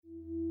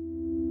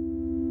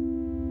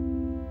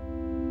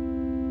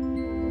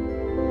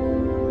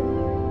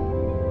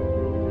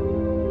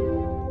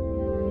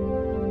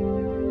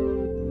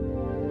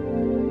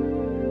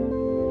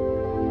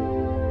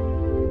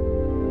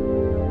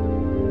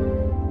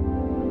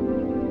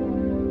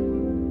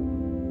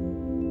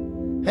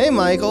Hey,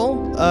 Michael.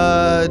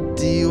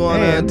 Do you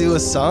want to do a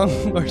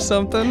song or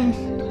something?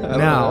 I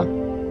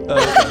don't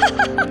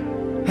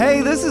know.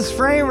 Hey, this is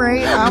Frame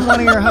Rate. I'm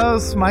one of your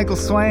hosts, Michael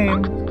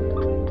Swain.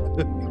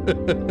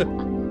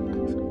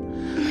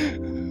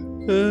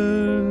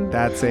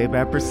 That's Abe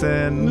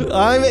Epperson.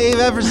 I'm Abe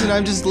Epperson.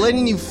 I'm just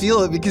letting you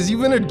feel it because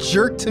you've been a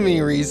jerk to me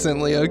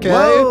recently, okay?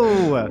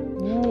 Whoa!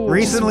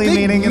 Recently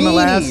meaning in the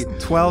last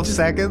 12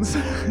 seconds?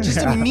 Just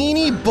a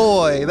meanie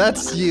boy.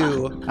 That's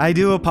you. I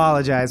do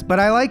apologize, but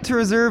I like to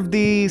reserve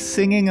the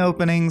singing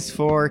openings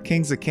for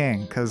Kings of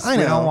King because we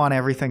don't want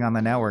everything on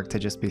the network to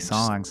just be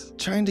songs. Just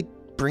trying to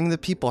bring the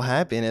people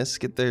happiness,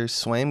 get their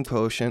swam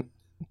quotient.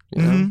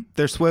 You know?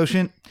 Their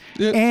swotion.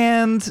 Yeah.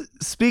 And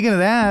speaking of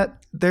that,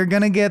 they're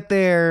going to get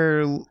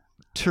their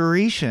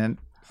Teresian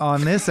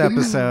on this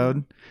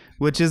episode,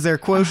 which is their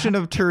quotient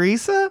of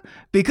Teresa,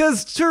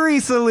 because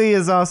Teresa Lee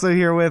is also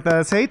here with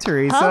us. Hey,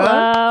 Teresa.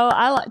 Hello.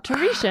 I like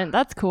Teresian.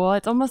 That's cool.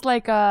 It's almost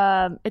like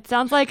it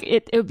sounds like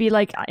it would be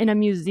like in a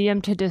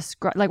museum to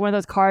describe, like one of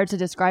those cards to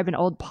describe an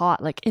old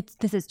pot. Like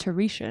this is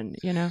Teresian,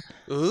 you know?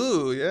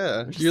 Ooh,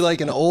 yeah. You're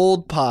like an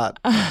old pot.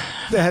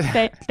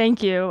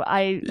 Thank you.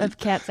 I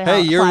can't say hey, how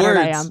your flattered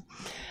words. I am.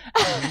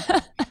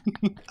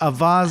 A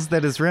vase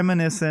that is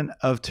reminiscent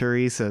of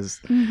Teresa's.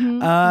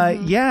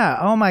 Yeah.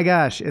 Oh my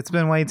gosh. It's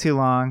been way too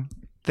long.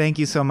 Thank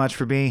you so much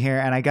for being here.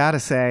 And I gotta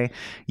say,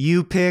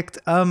 you picked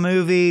a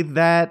movie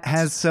that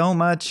has so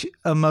much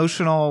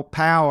emotional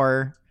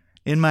power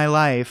in my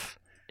life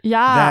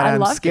that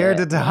I'm scared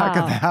to talk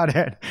about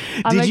it.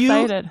 I'm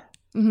excited.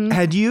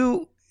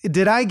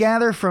 Did I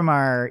gather from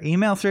our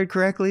email thread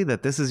correctly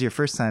that this is your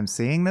first time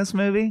seeing this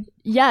movie?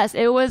 Yes,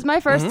 it was my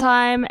first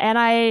time,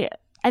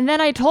 and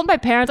then I told my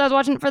parents I was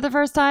watching it for the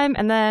first time,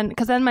 and then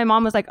because then my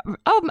mom was like,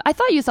 "Oh, I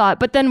thought you saw it,"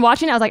 but then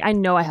watching it, I was like, "I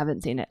know I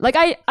haven't seen it." Like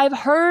I've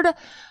heard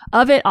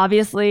of it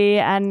obviously,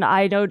 and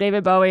I know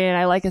David Bowie and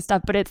I like his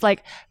stuff, but it's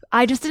like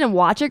I just didn't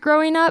watch it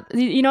growing up.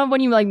 You know,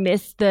 when you like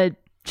miss the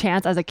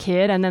chance as a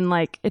kid, and then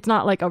like it's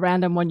not like a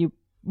random one you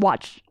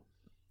watch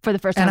for the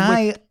first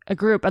time with a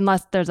group,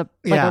 unless there's a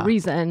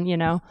reason, you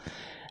know.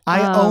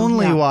 I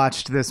only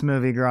watched this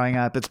movie growing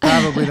up. It's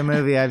probably the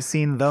movie I've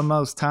seen the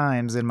most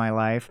times in my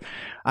life.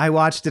 I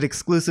watched it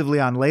exclusively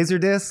on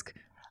Laserdisc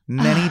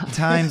many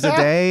times a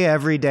day,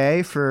 every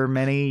day for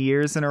many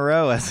years in a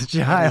row as a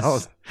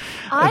child.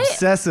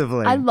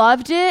 Obsessively. I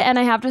loved it, and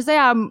I have to say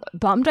I'm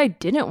bummed I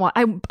didn't watch.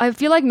 I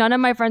feel like none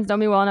of my friends know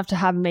me well enough to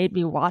have made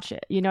me watch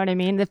it. You know what I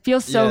mean? It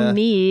feels so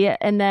me,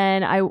 and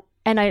then I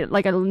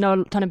like I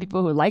know a ton of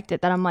people who liked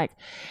it that I'm like,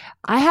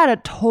 I had a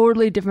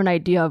totally different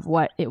idea of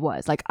what it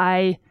was. Like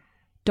I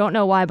don't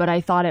know why, but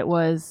I thought it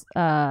was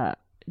going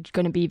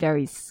to be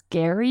very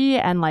scary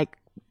and like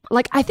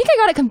I think I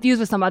got it confused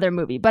with some other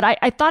movie, but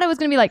I thought it was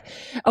going to be like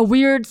a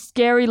weird,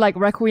 scary, like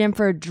Requiem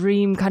for a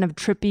Dream kind of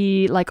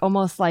trippy, like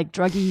almost like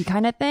druggy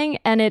kind of thing.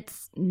 And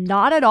it's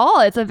not at all.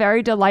 It's a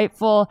very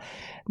delightful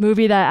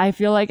movie that I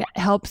feel like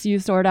helps you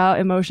sort out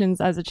emotions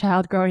as a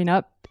child growing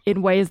up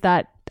in ways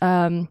that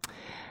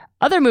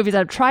other movies that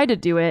have tried to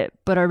do it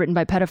but are written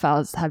by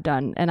pedophiles have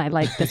done, and I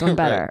like this one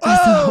better.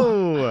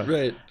 Oh!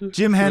 Right.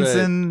 Jim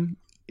Henson,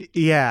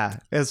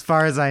 as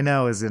far as I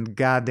know, is a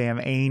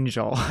goddamn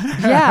angel.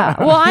 Yeah.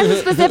 Well, I'm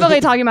specifically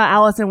talking about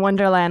Alice in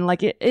Wonderland.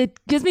 Like, it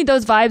gives me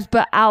those vibes,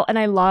 and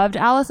I loved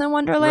Alice in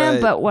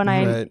Wonderland, but when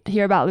I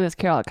hear about Lewis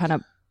Carroll, it kind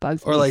of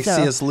bugs me. Or like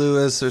C.S.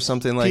 Lewis or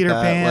something like Peter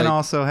that. Pan like,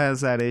 also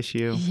has that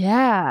issue.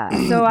 Yeah.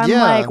 So I'm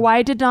like,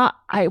 why did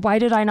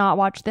I not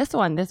watch this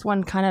one? This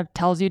one kind of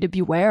tells you to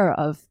beware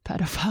of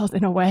pedophiles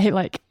in a way.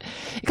 Like,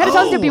 it kind of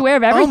tells you to beware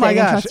of everything. Oh my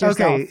gosh. And trust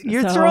yourself. Okay.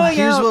 You're throwing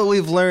Here's out, what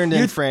we've learned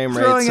in Frame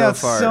Rate so far. Throwing out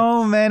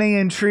so many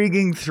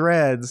intriguing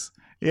threads.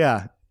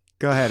 Yeah.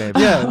 Go ahead, Abe.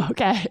 Yeah.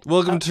 Okay.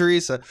 Welcome,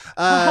 Teresa.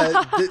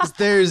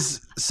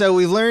 So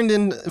we've learned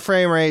in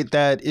Frame Rate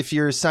that if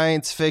you're a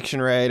science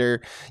fiction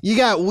writer, you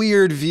got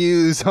weird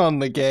views on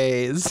the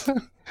gays.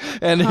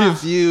 And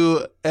if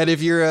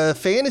you're a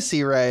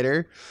fantasy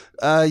writer,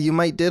 you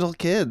might diddle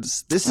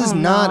kids. This is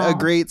not a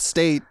great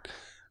state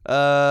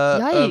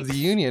of the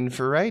union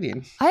for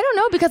writing. I don't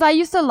know, because I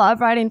used to love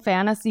writing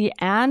fantasy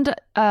and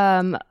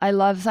I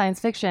love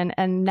science fiction,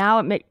 and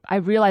now I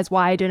realize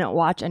why I didn't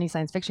watch any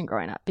science fiction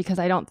growing up, because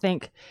I don't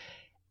think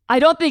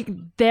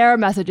their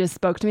messages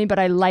spoke to me, but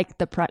I like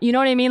the you know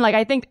what I mean? Like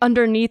I think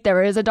underneath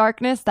there is a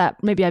darkness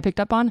that maybe I picked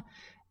up on.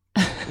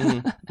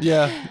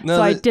 Yeah. No,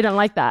 so I didn't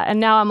like that, and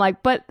now I'm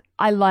like, but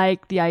I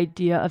like the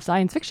idea of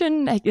science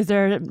fiction. Like, is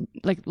there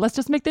like, let's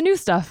just make the new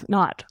stuff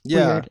not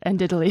weird and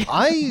diddly.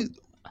 I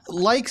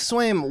like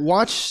Swaim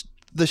watched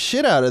the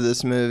shit out of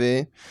this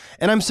movie,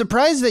 and I'm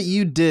surprised that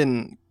you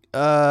didn't.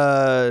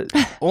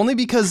 Only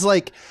because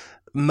like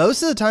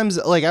most of the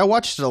times, like I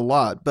watched it a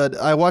lot, but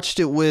I watched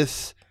it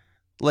with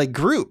like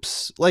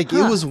groups. Like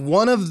it was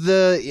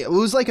it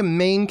was like a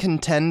main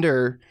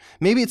contender.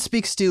 Maybe it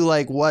speaks to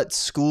like what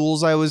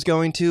schools I was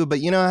going to, but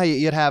you know how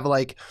you'd have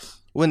like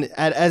when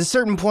at a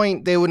certain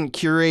point they wouldn't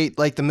curate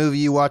like the movie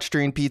you watch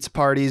during pizza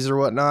parties or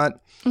whatnot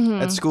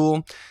at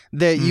school,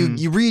 that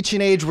you reach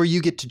an age where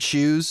you get to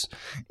choose,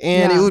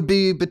 and it would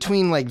be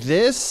between like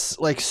this,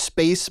 like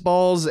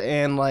Spaceballs,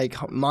 and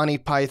like Monty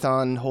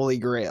Python Holy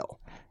Grail.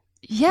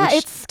 Yeah, which,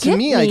 it's to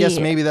me, I guess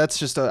maybe that's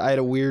just I had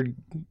a weird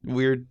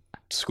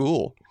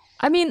school.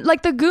 I mean,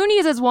 like the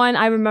Goonies is one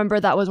I remember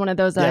that was one of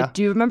those that I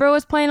do remember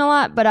was playing a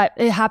lot, but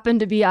it happened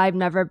to be I've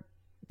never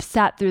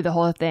sat through the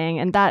whole thing,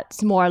 and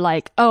that's more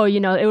like, oh,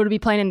 you know, it would be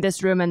playing in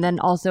this room, and then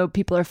also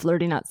people are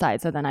flirting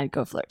outside, so then I'd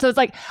go flirt. So it's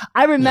like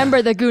I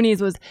remember the Goonies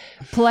was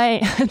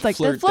playing. It's like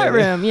the flirt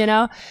room, you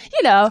know,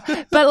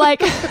 but like,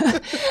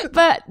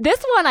 but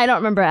this one I don't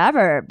remember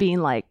ever being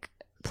like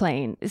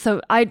playing.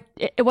 So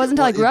it wasn't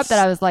until I grew up that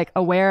I was like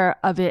aware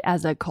of it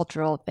as a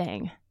cultural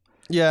thing.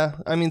 Yeah,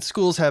 I mean,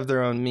 schools have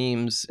their own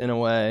memes in a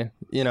way.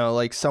 You know,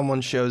 like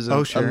someone shows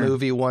a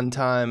movie one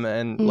time,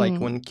 and like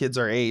when kids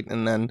are 8,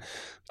 and then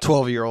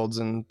 12-year-olds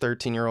and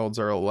 13-year-olds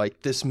are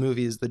like, this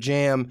movie is the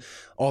jam.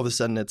 All of a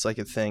sudden, it's like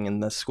a thing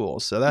in the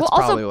school. So that's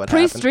probably what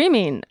happened.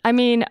 Pre-streaming. I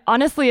mean,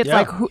 honestly, it's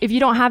like if you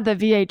don't have the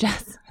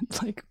VHS,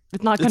 it's like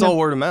it's not gonna. It's all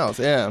word of mouth.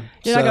 Yeah,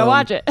 you're not gonna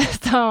watch it.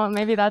 So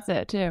maybe that's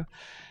it too.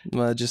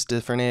 Well, just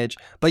different age.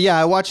 But yeah,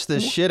 I watched the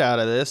shit out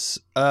of this.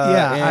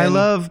 I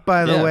love,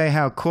 by the way,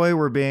 how coy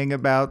we're being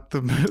about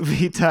the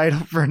movie title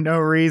for no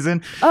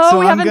reason. Oh,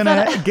 so I'm going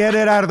to get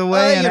it out of the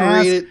way and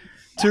ask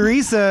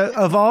Teresa,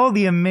 of all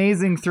the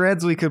amazing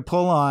threads we could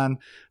pull on,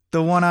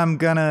 the one I'm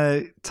going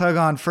to tug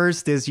on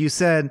first is you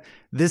said,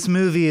 this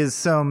movie is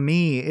so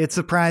me. It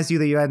surprised you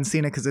that you hadn't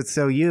seen it because it's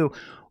so you.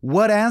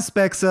 What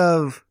aspects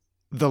of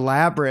The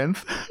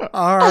Labyrinth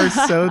are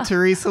so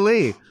Teresa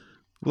Lee?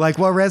 Like,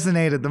 what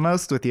resonated the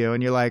most with you?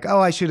 And you're like,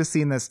 oh, I should have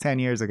seen this 10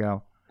 years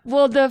ago.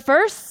 Well, the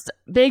first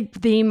big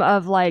theme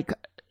of like,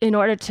 in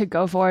order to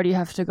go forward, you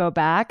have to go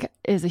back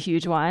is a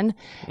huge one.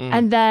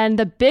 And then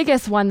the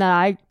biggest one that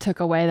I took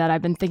away that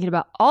I've been thinking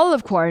about all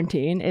of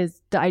quarantine is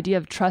the idea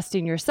of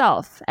trusting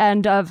yourself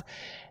and of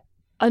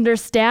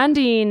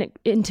understanding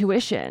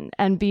intuition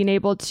and being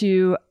able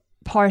to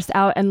parse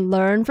out and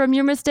learn from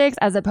your mistakes,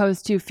 as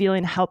opposed to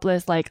feeling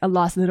helpless like a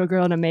lost little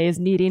girl in a maze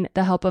needing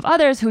the help of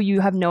others who you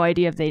have no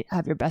idea if they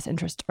have your best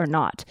interest or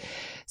not.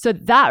 So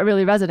that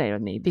really resonated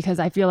with me, because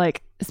I feel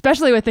like,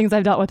 especially with things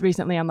I've dealt with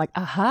recently, I'm like,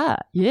 aha,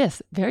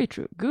 yes, very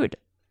true, good.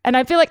 And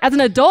I feel like as an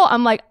adult,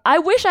 I'm like, I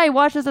wish I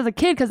watched this as a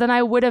kid, because then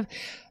I would have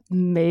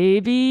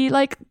maybe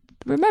like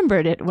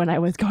remembered it when I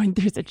was going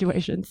through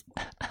situations.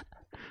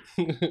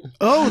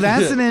 Oh,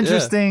 that's an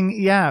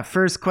interesting,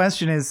 first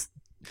question is,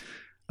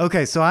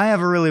 okay, so I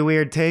have a really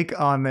weird take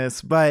on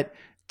this, but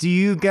do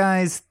you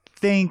guys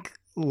think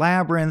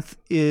Labyrinth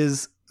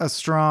is a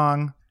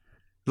strong,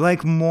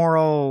 like,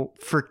 moral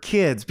for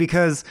kids?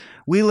 Because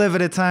we live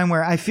at a time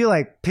where I feel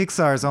like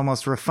Pixar's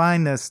almost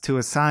refined this to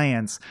a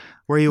science,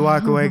 where you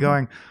walk away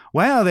going,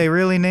 wow, they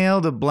really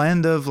nailed a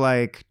blend of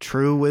like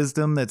true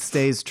wisdom that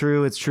stays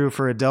true. It's true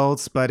for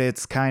adults, but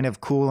it's kind of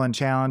cool and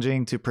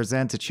challenging to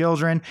present to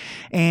children.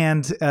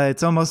 And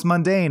it's almost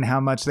mundane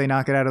how much they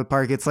knock it out of the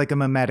park. It's like a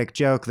mimetic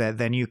joke that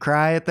then you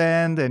cry at the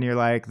end and you're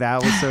like,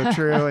 that was so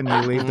true. And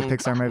you leave the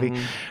Pixar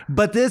movie.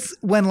 But this,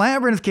 when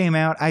Labyrinth came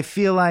out, I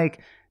feel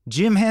like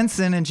Jim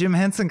Henson and Jim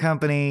Henson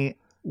Company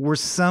were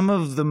some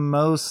of the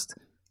most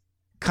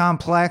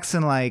complex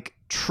and like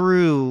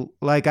true,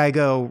 like I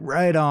go,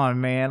 right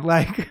on, man,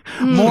 like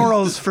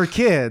morals for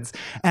kids.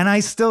 And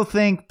I still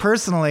think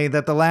personally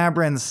that the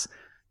Labyrinth's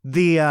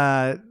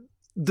the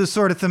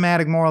sort of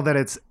thematic moral that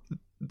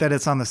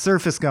it's on the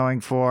surface going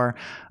for,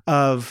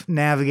 of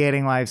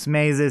navigating life's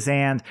mazes.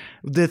 And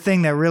the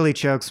thing that really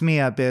chokes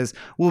me up is,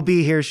 we'll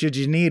be here should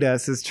you need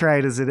us, as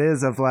trite as it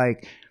is, of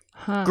like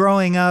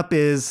growing up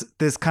is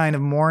this kind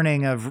of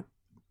mourning of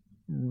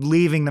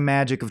leaving the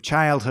magic of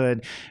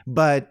childhood,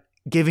 but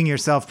giving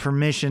yourself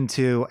permission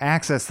to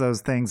access those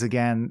things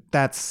again.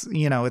 That's,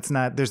 you know, it's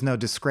not, there's no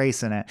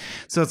disgrace in it.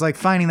 So it's like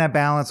finding that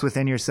balance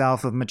within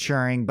yourself of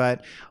maturing,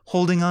 but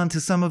holding on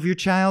to some of your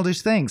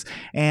childish things.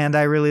 And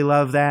I really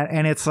love that.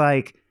 And it's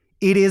like,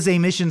 it is a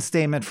mission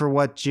statement for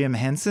what Jim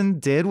Henson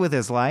did with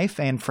his life,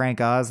 and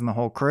Frank Oz and the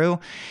whole crew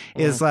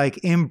is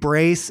like,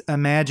 embrace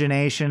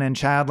imagination and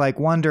childlike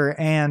wonder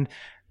and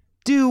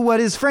do what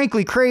is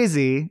frankly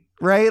crazy,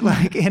 right?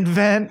 Like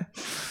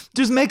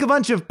just make a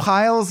bunch of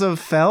piles of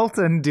felt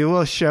and do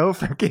a show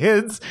for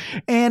kids.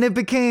 And it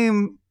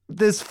became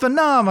this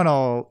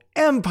phenomenal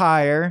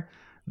empire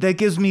that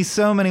gives me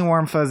so many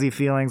warm, fuzzy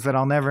feelings that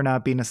I'll never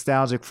not be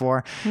nostalgic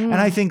for. And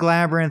I think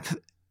Labyrinth,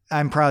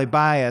 I'm probably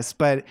biased,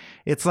 but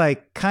it's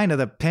like kind of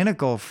the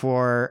pinnacle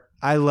for,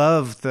 I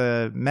love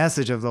the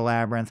message of the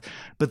Labyrinth.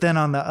 But then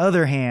on the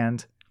other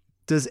hand,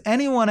 does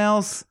anyone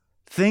else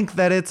think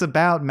that it's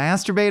about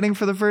masturbating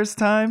for the first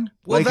time?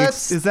 Well, like,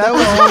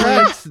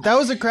 that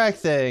was a crack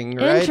thing,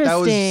 right? That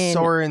was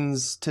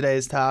Soren's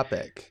today's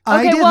topic.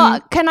 Okay, well,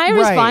 can I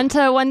respond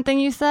to one thing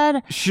you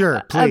said?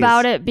 Sure, please.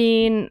 About it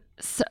being,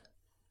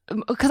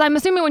 because I'm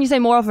assuming when you say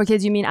moral for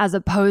kids, you mean as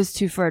opposed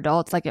to for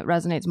adults, like it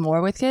resonates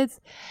more with kids.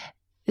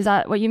 Is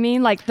that what you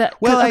mean? Like the?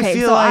 Well, okay, I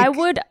feel so like, I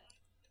would.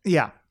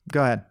 Yeah.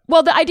 Go ahead.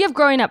 Well, the idea of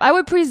growing up, I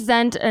would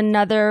present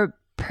another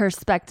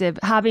perspective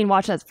having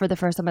watched that for the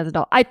first time as an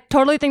adult. I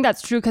totally think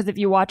that's true because if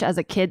you watch it as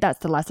a kid, that's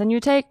the lesson you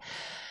take.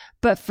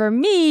 But for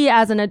me,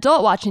 as an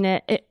adult watching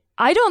it,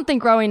 I don't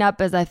think growing up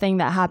is a thing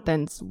that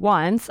happens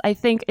once. I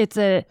think it's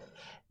a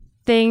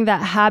thing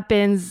that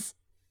happens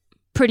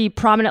pretty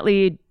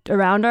prominently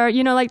around our,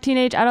 like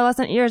teenage,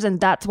 adolescent years. And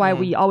that's why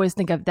we always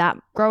think of that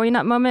growing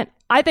up moment.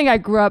 I think I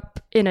grew up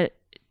in a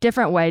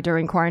different way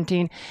during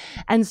quarantine.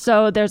 And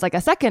so there's like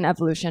a second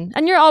evolution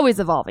and you're always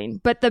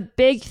evolving. But the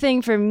big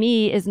thing for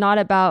me is not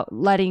about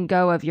letting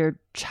go of your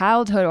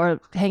childhood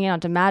or hanging on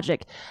to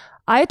magic.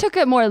 I took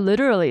it more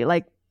literally,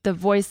 like the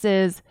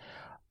voices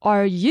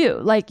are you.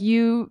 Like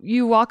you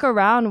walk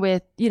around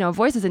with,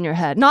 voices in your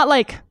head, not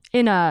like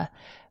in a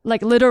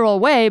like literal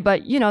way,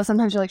 but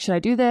sometimes you're like, should I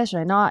do this? Should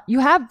I not? You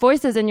have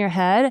voices in your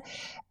head.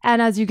 And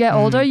as you get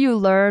older, you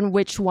learn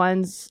which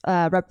ones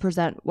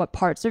represent what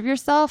parts of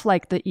yourself,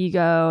 like the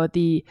ego,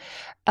 the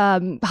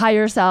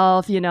higher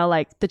self,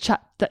 like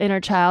the inner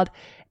child.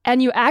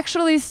 And you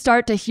actually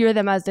start to hear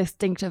them as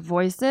distinctive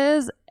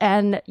voices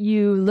and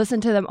you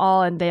listen to them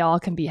all and they all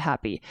can be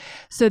happy.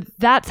 So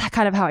that's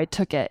kind of how I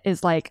took it,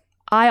 is like,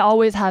 I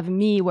always have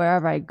me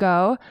wherever I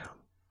go.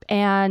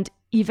 And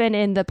even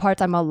in the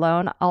parts I'm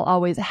alone, I'll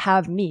always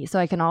have me. So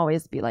I can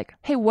always be like,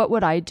 hey, what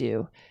would I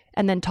do?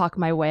 And then talk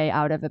my way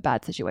out of a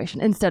bad situation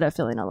instead of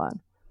feeling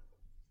alone.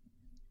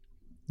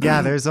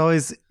 Yeah, there's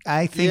always,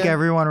 I think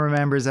everyone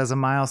remembers as a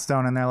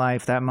milestone in their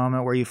life that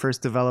moment where you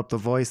first develop the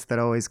voice that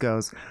always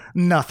goes,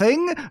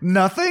 nothing,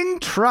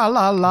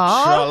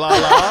 tra-la-la.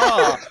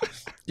 Tra-la-la.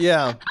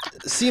 Yeah.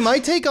 See, my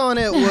take on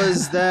it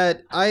was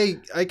that I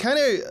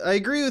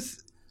agree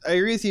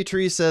with you,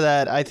 Teresa,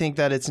 that I think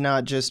that it's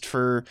not just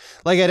for,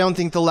 like, I don't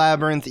think the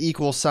labyrinth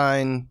equal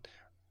sign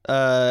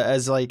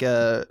as like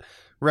a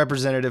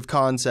representative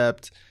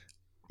concept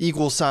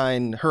equal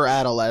sign her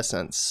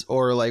adolescence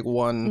or like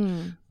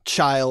one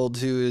child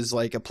who is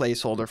like a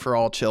placeholder for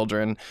all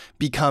children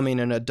becoming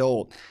an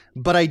adult.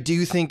 But I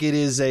do think it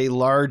is a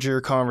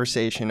larger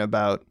conversation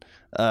about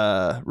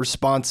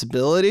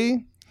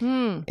responsibility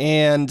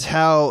and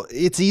how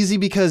it's easy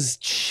because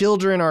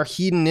children are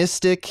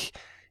hedonistic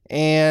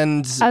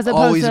and as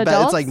always to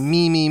it's like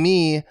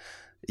me.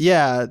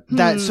 Yeah,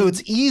 that so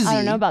it's easy. I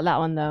don't know about that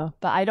one though,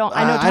 but I know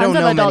tons I don't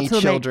know of adults many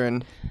who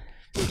children.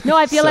 No,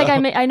 I feel like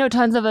I know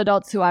tons of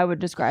adults who I would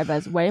describe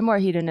as way more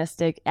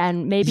hedonistic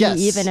and maybe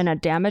even in a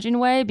damaging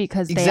way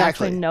because they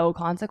actually know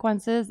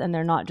consequences and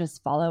they're not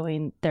just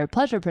following their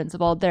pleasure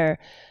principle. They're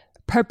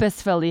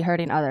purposefully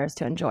hurting others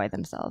to enjoy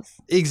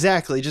themselves.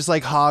 Exactly. Just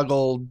like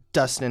Hoggle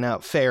dusting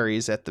out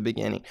fairies at the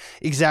beginning.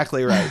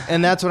 Exactly right.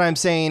 And that's what I'm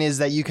saying is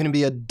that you can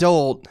be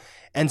adult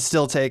and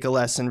still take a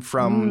lesson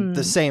from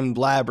the same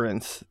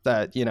labyrinth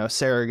that,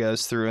 Sarah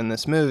goes through in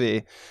this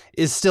movie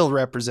is still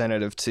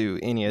representative to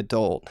any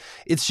adult.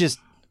 It's just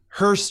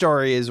her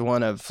story is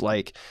one of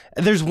like,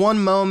 there's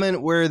one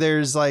moment where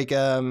there's like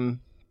the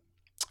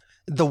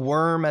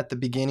worm at the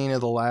beginning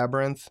of the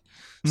labyrinth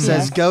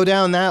says, go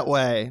down that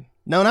way.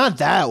 No, not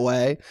that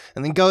way.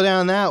 And then go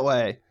down that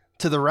way.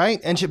 To the right.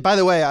 And by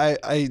the way,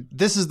 I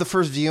this is the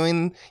first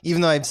viewing,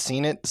 even though I've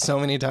seen it so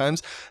many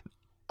times.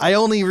 I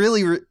only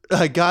really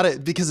got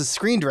it because of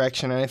screen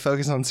direction, and I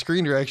focus on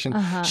screen direction.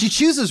 She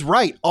chooses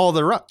right all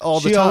the time.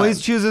 She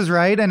always chooses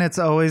right, and it's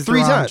always the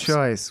wrong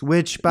choice.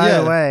 Which, by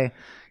the way,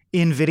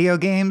 in video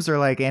games or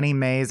like any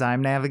maze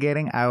I'm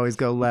navigating, I always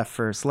go left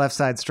first. Left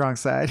side, strong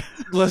side.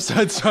 Left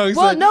side, strong side.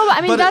 Well, no,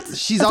 I mean,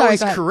 she's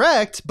always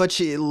correct,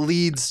 but it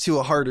leads to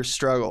a harder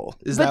struggle.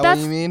 Is that what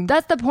you mean?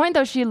 That's the point,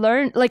 though. She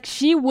learned, like,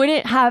 she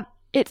wouldn't have.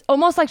 It's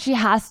almost like she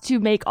has to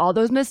make all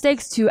those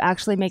mistakes to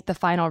actually make the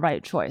final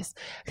right choice.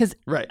 Because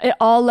it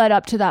all led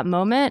up to that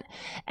moment.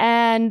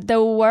 And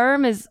the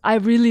worm I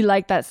really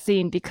like that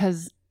scene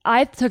because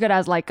I took it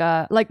as like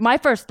my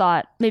first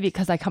thought, maybe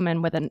because I come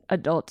in with an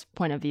adult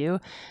point of view.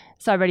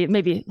 So I already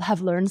maybe have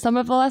learned some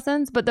of the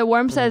lessons. But the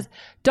worm says,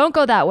 don't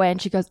go that way.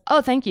 And she goes,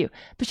 oh, thank you.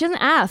 But she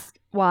doesn't ask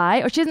why,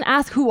 or she doesn't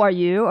ask who are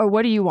you or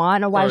what do you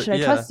want or why should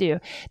I trust you?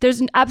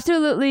 There's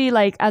absolutely,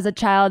 like, as a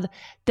child,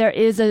 there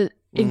is a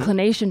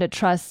inclination to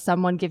trust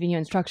someone giving you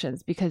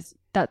instructions because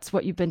that's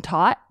what you've been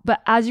taught.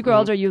 But as you grow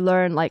older, you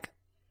learn, like,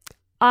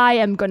 I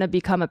am going to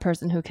become a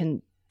person who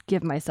can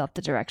give myself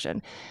the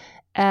direction.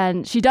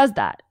 And she does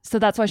that. So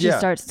that's why she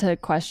starts to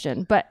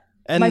question. But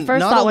my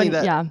first thought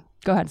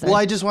go ahead. Sorry. Well,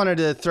 I just wanted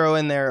to throw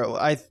in there,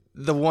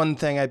 the one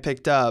thing I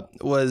picked up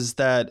was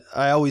that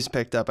I always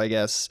picked up, I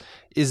guess,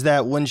 is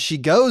that when she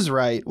goes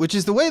right, which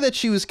is the way that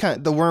she was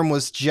the worm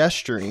was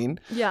gesturing.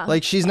 Yeah.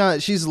 Like she's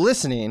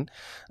listening.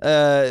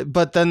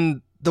 But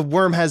then the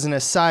worm has an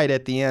aside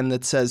at the end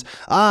that says,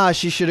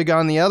 she should have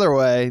gone the other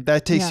way.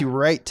 That takes you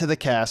right to the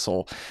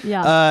castle.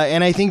 Yeah.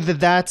 And I think that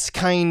that's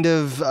kind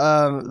of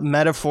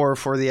metaphor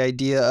for the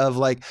idea of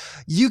like,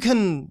 you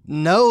can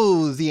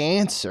know the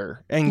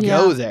answer and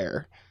go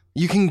there.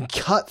 You can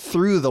cut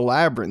through the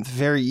labyrinth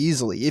very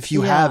easily if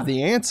you have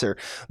the answer.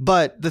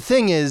 But the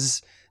thing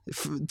is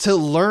to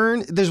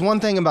learn. There's one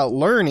thing about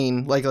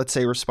learning, like let's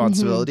say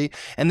responsibility,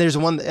 and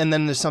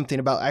then there's something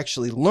about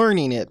actually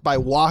learning it by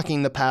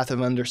walking the path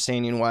of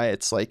understanding why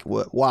it's like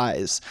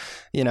wise,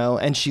 you know.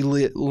 And she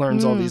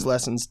learns all these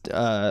lessons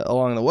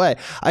along the way.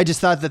 I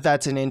just thought that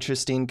that's an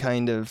interesting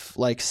kind of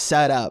like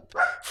setup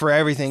for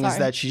everything. Is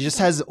that she just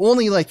has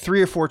only like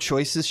 3 or 4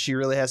 choices she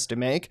really has to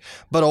make,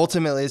 but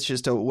ultimately it's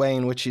just a way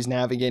in which she's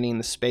navigating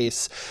the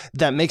space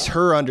that makes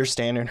her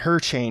understand and her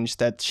change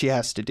that she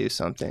has to do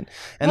something.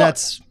 And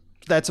that's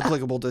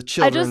applicable to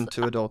children,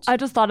 to adults. I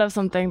just thought of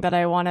something that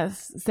I want to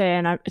say,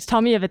 and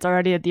tell me if it's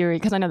already a theory,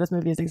 because I know this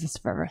movie has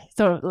existed forever.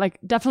 So, like,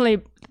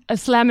 definitely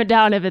slam it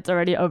down if it's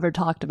already over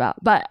talked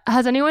about. But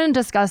has anyone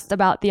discussed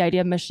about the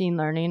idea of machine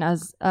learning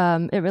as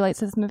it relates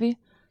to this movie?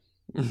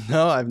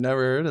 No, I've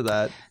never heard of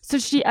that. So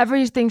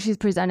everything she's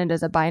presented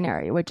is a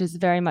binary, which is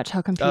very much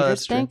how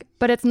computers think. True.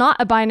 But it's not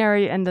a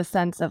binary in the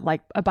sense of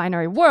like a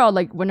binary world,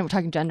 like when we're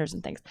talking genders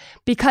and things,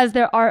 because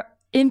there are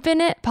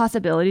infinite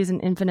possibilities and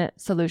infinite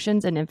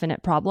solutions and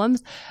infinite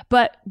problems,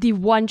 but the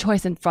one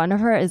choice in front of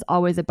her is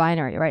always a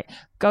binary, right?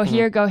 Go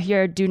here,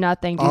 do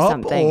nothing, do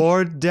something. Up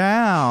or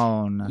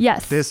down.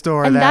 Yes. This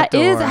door, and that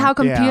door. And that is how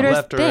computers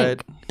Left or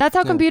think. right. That's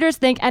how computers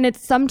think. And it's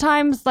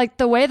sometimes like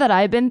the way that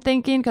I've been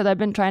thinking, because I've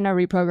been trying to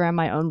reprogram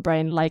my own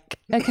brain like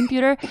a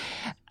computer.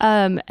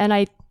 And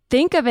I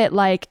think of it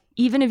like,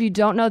 even if you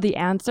don't know the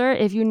answer,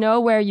 if you know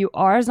where you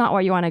are is not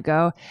where you want to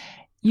go,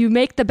 you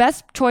make the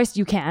best choice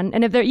you can.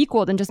 And if they're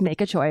equal, then just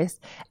make a choice.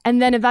 And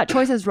then if that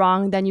choice is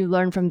wrong, then you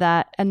learn from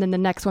that. And then the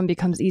next one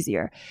becomes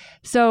easier.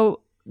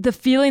 So the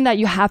feeling that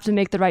you have to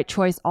make the right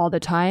choice all the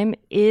time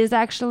is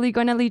actually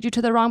going to lead you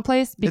to the wrong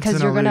place, because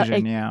it's you're going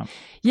to,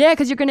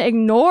 because you're going to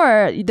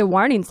ignore the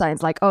warning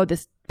signs like, oh,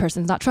 this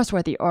person's not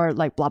trustworthy, or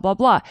like blah, blah,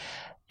 blah.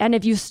 And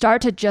if you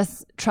start to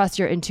just trust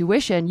your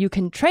intuition, you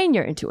can train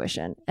your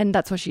intuition. And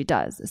that's what she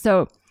does.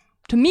 So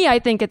to me, I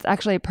think it's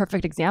actually a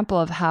perfect example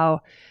of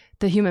how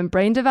the human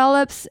brain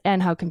develops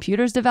and how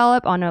computers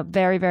develop on a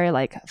very, very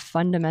like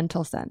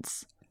fundamental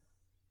sense.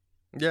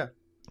 Yeah.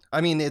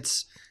 I mean,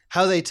 it's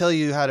how they tell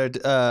you how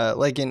to,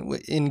 like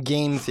in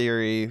game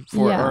theory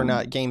or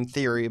not game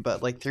theory,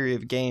 but like theory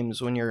of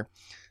games, when you're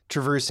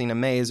traversing a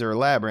maze or a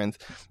labyrinth,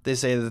 they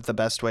say that the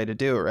best way to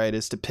do it, right,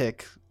 is to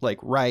pick like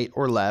right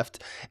or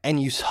left, and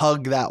you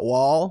hug that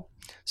wall,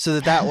 so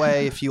that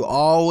way, if you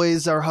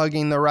always are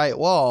hugging the right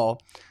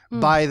wall,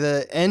 by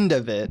the end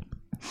of it,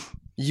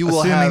 you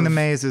will have... Assuming the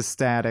maze is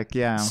static,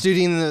 yeah.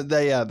 Studying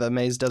the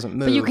maze doesn't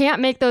move. But you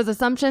can't make those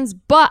assumptions.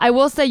 But I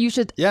will say you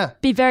should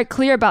be very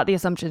clear about the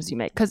assumptions you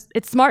make, because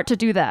it's smart to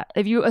do that.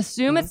 If you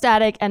assume it's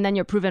static and then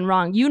you're proven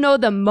wrong, you know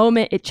the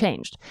moment it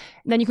changed.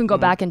 And then you can go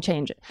back and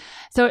change it.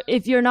 So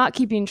if you're not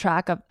keeping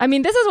track of... I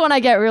mean, this is when I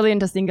get really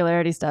into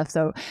singularity stuff.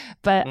 So,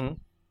 but...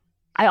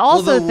 I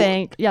also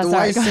think... Yeah, the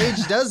sorry. wise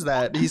sage does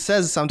that. He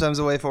says sometimes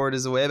the way forward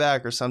is the way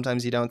back, or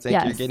sometimes you don't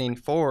think you're getting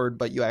forward,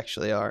 but you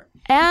actually are.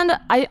 And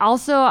I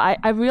also,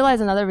 I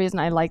realize another reason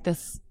I like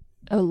this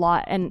a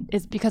lot, and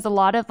it's because a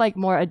lot of like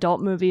more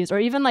adult movies, or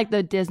even like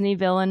the Disney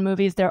villain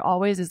movies, there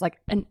always is like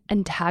an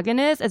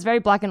antagonist. It's very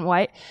black and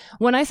white.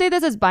 When I say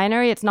this is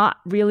binary, it's not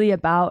really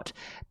about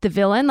the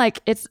villain. Like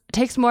it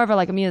takes more of a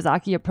like a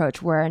Miyazaki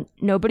approach, where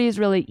nobody's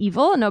really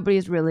evil,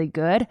 nobody's really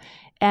good,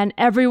 and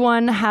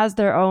everyone has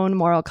their own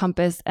moral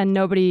compass, and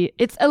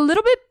it's a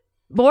little bit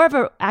more of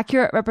an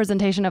accurate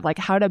representation of like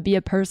how to be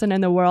a person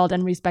in the world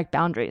and respect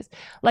boundaries.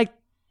 Like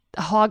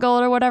Hoggle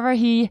or whatever,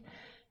 he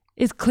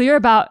is clear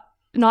about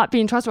not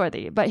being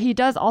trustworthy, but he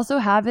does also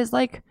have his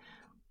like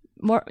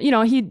more,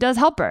 he does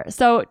help her.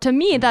 So to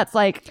me, that's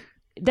like,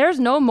 there's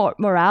no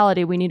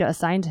morality we need to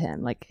assign to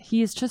him. Like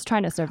he's just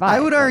trying to survive. I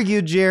would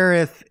argue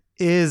Jareth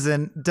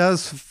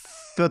does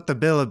fit the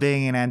bill of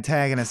being an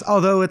antagonist,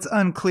 although it's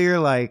unclear.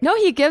 Like, no,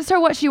 he gives her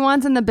what she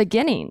wants in the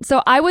beginning.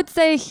 So I would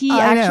say he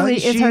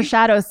is her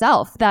shadow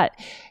self that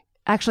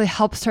actually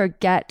helps her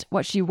get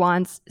what she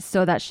wants,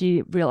 so that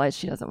she realizes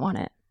she doesn't want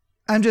it.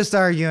 I'm just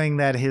arguing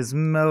that his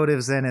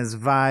motives and his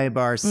vibe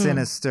are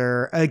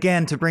sinister.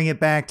 Again, to bring it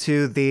back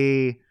to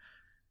the,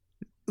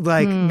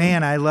 like,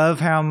 man, I love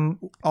how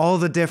all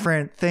the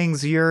different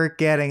things you're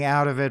getting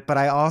out of it, but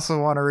I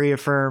also want to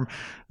reaffirm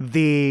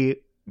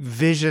the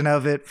vision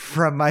of it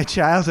from my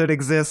childhood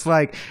exists.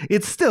 Like,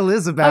 it still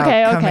is about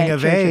coming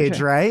of age,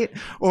 true. Right?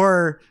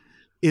 Or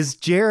is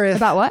Jareth...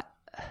 About what?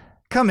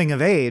 Coming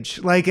of age.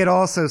 Like, it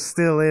also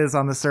still is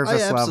on the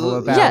surface level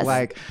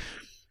about,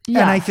 and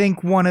I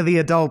think one of the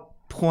adult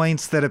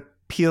points that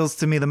appeals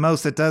to me the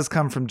most that does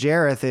come from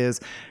Jareth is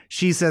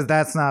she says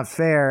that's not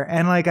fair.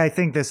 And like, I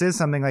think this is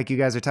something like you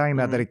guys are talking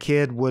about that a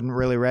kid wouldn't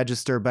really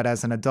register, but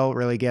as an adult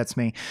really gets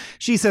me.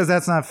 She says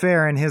that's not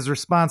fair. And his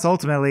response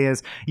ultimately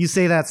is, you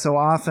say that so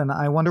often,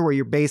 I wonder what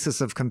your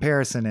basis of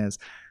comparison is.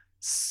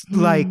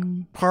 Like,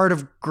 part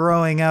of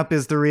growing up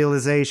is the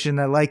realization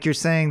that, like you're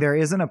saying, there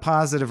isn't a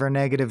positive or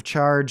negative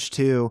charge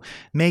to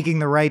making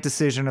the right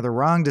decision or the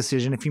wrong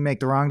decision. If you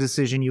make the wrong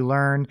decision, you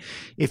learn.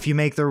 If you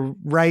make the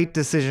right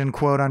decision,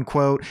 quote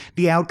unquote,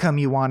 the outcome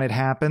you wanted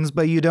happens,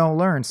 but you don't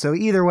learn. So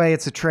either way,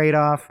 it's a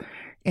trade-off.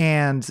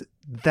 And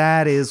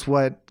that is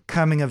what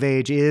coming of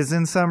age is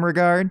in some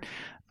regard.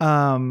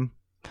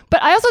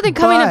 But I also think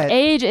coming of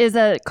age is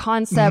a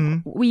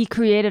concept we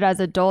created as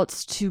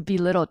adults to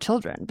belittle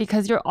children,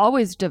 because you're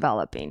always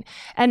developing.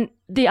 And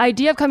the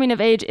idea of coming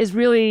of age is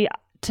really,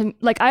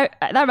 that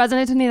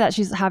resonates with me, that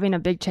she's having a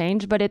big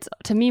change, but it's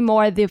to me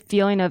more the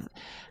feeling of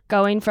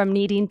going from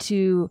needing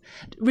to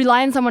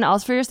rely on someone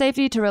else for your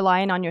safety to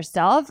relying on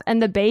yourself.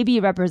 And the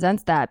baby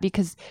represents that,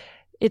 because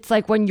it's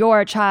like when you're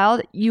a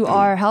child, you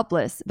are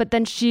helpless, but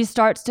then she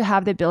starts to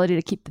have the ability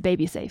to keep the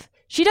baby safe.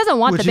 She doesn't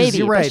want the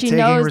baby, but she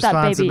knows that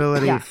baby. Taking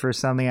responsibility for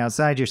something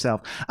outside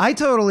yourself. I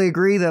totally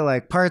agree that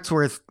like parts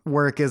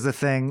work is a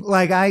thing.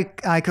 Like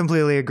I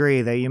completely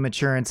agree that you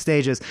mature in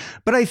stages.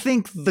 But I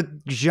think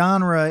the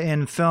genre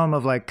in film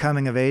of like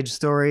coming of age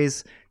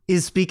stories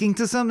is speaking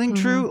to something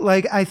true.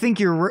 Like I think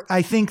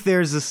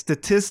there's a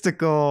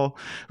statistical,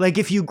 like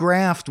if you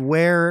graphed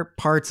where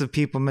parts of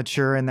people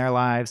mature in their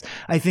lives,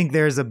 I think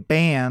there's a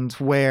band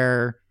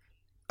where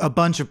a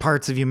bunch of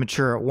parts of you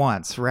mature at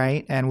once,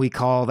 right? And we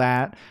call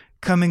that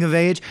coming of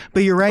age.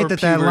 But you're right,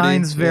 that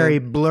line's very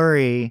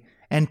blurry,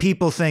 and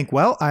people think,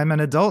 well, I'm an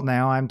adult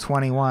now, I'm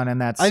 21, and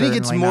that's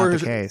certainly not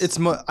the case.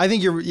 I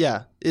think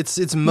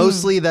it's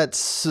mostly that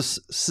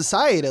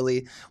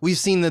societally we've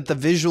seen that the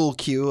visual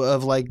cue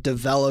of like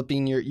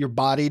developing your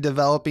body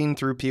developing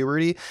through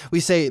puberty,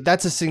 we say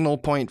that's a signal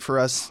point for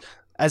us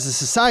as a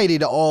society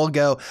to all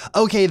go,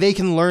 okay, they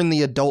can learn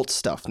the adult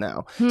stuff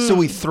now. So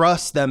we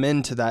thrust them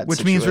into that Which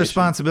situation. means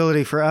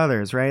responsibility for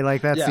others, right?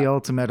 Like that's the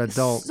ultimate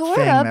adult thing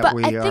that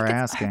we are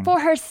asking. For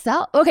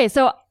herself. Okay,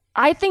 so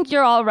I think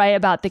you're all right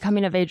about the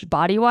coming of age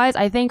body-wise.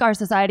 I think our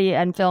society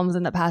and films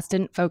in the past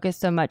didn't focus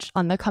so much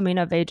on the coming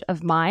of age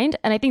of mind.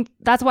 And I think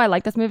that's why I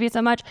like this movie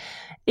so much.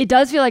 It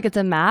does feel like it's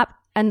a map,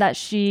 and that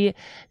she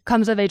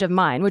comes of age of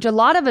mind, which a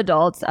lot of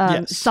adults,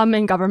 some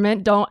in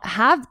government,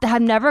 have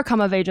never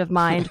come of age of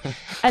mind.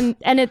 and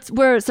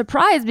we're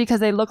surprised because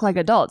they look like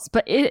adults,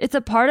 but it's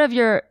a part of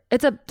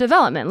it's a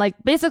development. Like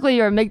basically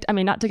your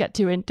not to get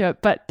too into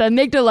it, but the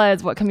amygdala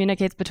is what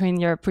communicates between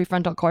your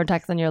prefrontal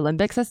cortex and your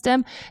limbic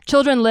system.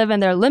 Children live in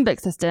their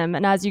limbic system.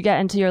 And as you get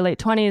into your late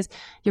 20s,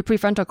 your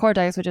prefrontal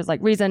cortex, which is like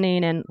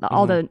reasoning and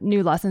all the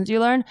new lessons you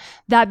learn,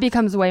 that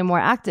becomes way more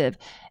active.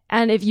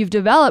 And if you've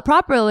developed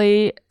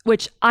properly,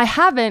 which I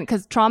haven't,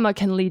 because trauma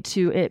can lead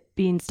to it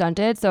being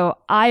stunted. So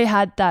I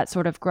had that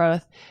sort of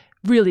growth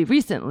really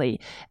recently.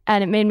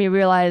 And it made me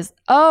realize,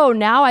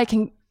 now I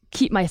can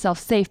keep myself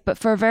safe. But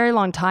for a very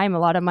long time, a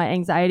lot of my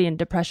anxiety and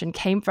depression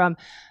came from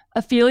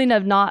a feeling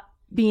of not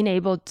being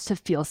able to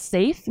feel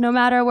safe no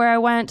matter where I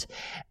went.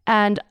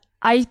 And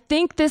I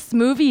think this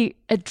movie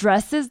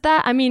addresses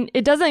that. I mean,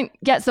 it doesn't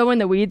get so in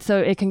the weeds so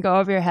it can go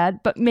over your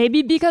head, but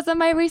maybe because of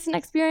my recent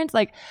experience,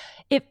 like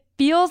it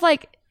feels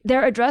like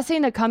they're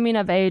addressing the coming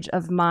of age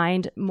of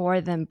mind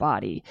more than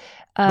body.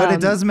 But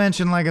it does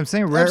mention, like I'm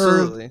saying,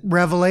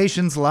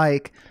 revelations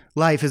like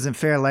life isn't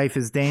fair, life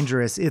is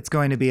dangerous, it's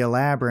going to be a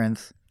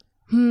labyrinth.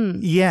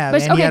 Yeah.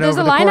 But, okay, there's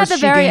a line at the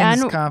very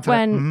end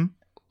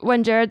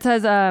when Jared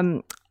says,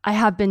 I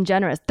have been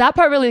generous. That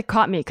part really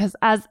caught me, because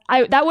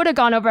that would have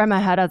gone over in my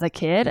head as a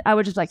kid. I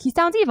would just be like, he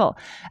sounds evil.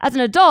 As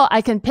an adult,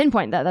 I can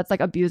pinpoint that. That's like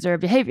abuser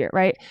behavior,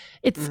 right?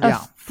 It's a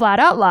flat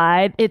out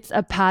lie. It's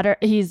a pattern.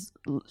 He's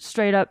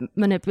straight up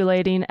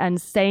manipulating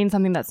and saying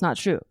something that's not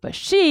true. But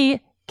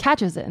she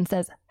catches it and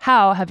says,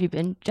 how have you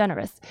been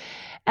generous?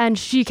 And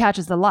she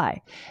catches the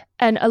lie.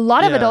 And a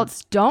lot of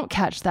adults don't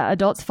catch that.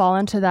 Adults fall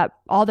into that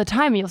all the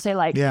time. You'll say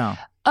like,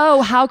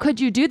 oh, how could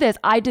you do this?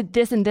 I did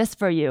this and this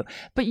for you.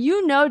 But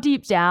you know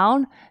deep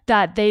down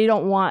that they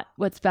don't want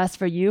what's best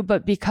for you.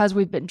 But because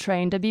we've been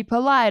trained to be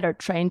polite or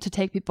trained to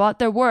take people at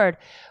their word,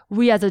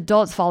 we as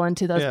adults fall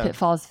into those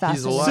pitfalls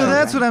faster. So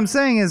that's what I'm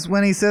saying is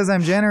when he says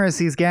I'm generous,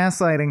 he's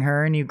gaslighting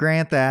her, and you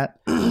grant that.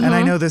 And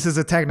I know this is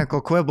a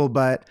technical quibble,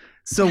 but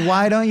so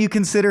why don't you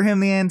consider him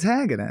the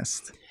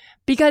antagonist?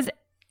 Because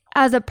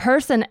as a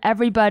person,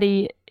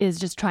 everybody is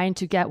just trying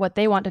to get what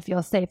they want to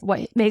feel safe.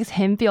 What makes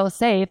him feel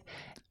safe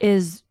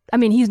is,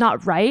 he's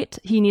not right.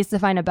 He needs to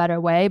find a better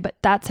way, but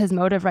that's his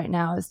motive right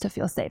now, is to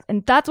feel safe.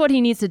 And that's what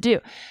he needs to do.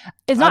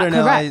 It's not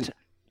correct.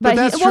 But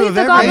that's true of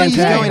every He's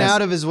going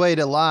out of his way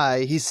to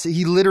lie. He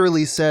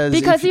literally says,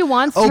 because he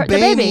wants obey the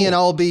baby. me and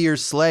I'll be your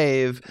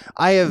slave.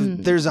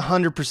 There's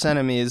 100%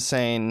 of me is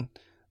saying,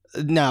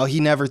 no,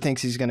 he never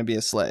thinks he's going to be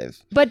a slave.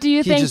 But do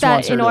you think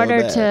that in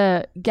order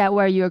to get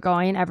where you're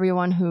going,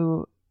 everyone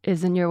who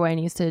is in your way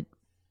needs to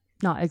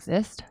not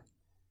exist?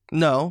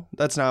 No,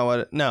 that's not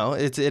what.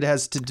 It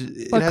has to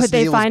do. Or could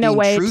they find a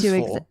way to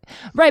exist?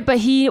 Right, but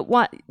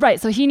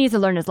so he needs to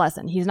learn his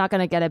lesson. He's not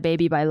going to get a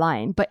baby by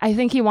lying. But I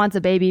think he wants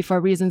a baby for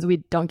reasons we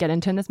don't get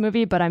into in this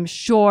movie. But I'm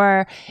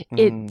sure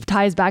it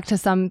ties back to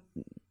some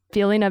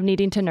feeling of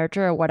needing to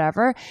nurture or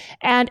whatever.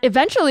 And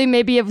eventually,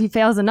 maybe if he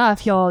fails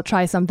enough, he'll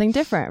try something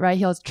different, right?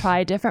 He'll try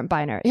a different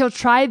binary. He'll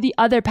try the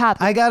other path.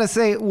 I gotta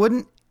say,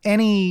 wouldn't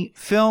any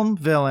film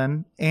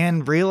villain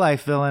and real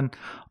life villain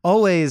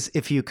always,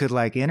 if you could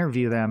like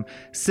interview them,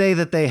 say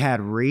that they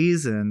had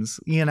reasons,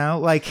 you know,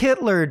 like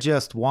Hitler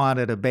just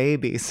wanted a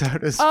baby, so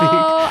to speak.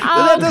 But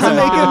that doesn't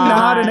make him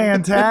not an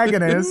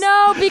antagonist.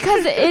 No,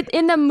 because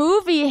in the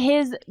movie,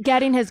 his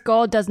getting his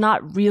goal does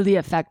not really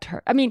affect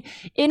her. I mean,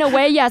 in a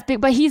way, yes,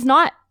 but he's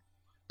not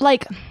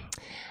like.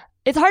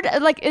 It's hard,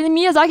 like in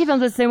Miyazaki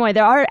films, it's the same way.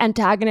 There are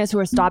antagonists who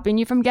are stopping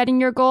you from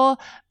getting your goal,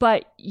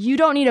 but you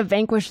don't need to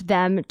vanquish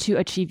them to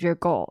achieve your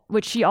goal,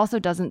 which she also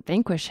doesn't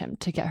vanquish him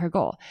to get her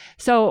goal.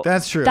 So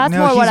that's true. That's no,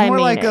 more he's what I more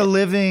mean. like a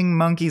living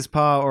monkey's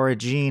paw or a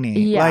genie.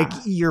 Yeah. Like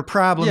your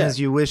problem is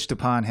you wished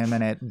upon him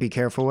in it. Be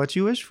careful what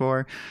you wish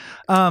for.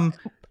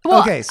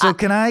 Well, okay, so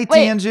can I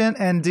tangent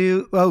and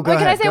do? Oh, go Wait, ahead.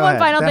 can I say go one ahead.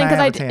 final Then thing? have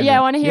a Because tangent. I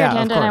want to hear Yeah, your of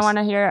tangent, and I course. want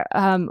to hear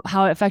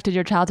how it affected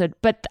your childhood.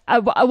 But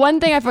one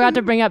thing I forgot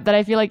to bring up that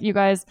I feel like you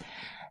guys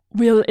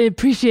will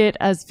appreciate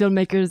as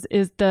filmmakers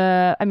is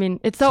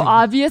it's so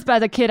obvious, but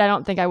as a kid, I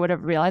don't think I would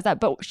have realized that.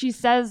 But she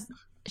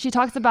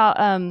talks about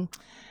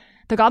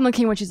the Goblin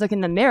King when she's looking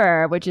in the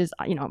mirror, which is,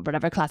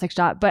 whatever, classic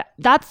shot. But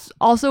that's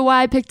also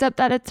why I picked up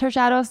that it's her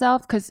shadow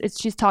self, because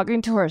she's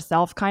talking to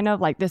herself, kind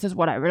of like, this is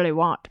what I really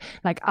want.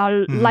 Like,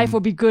 our life will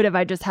be good if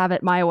I just have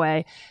it my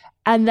way.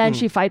 And then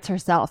she fights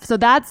herself. So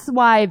that's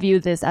why I view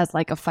this as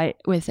like a fight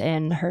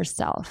within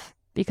herself,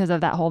 because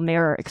of that whole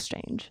mirror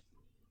exchange.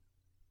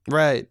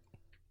 Right.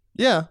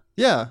 Yeah.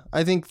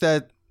 I think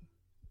that's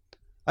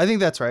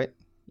right.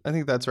 I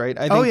think that's right.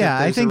 I think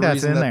I think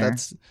that's in there.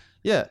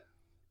 Yeah.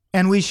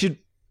 And we should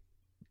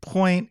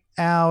point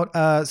out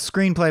a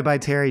screenplay by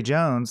Terry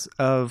Jones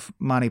of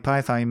Monty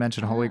Python. You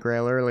mentioned Holy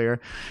Grail earlier.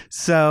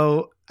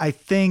 So I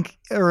think,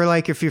 or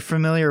like if you're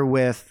familiar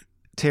with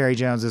Terry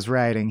Jones's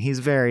writing, he's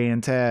very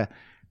into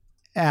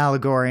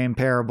allegory and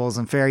parables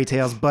and fairy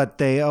tales, but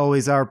they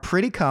always are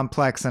pretty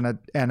complex and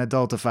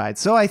adultified.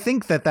 So I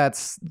think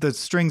that's the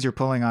strings you're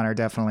pulling on are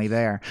definitely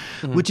there,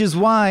 which is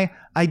why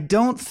I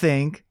don't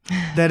think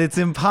that it's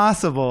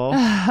impossible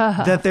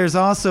that there's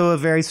also a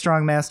very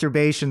strong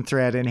masturbation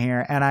thread in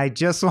here. And I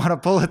just want to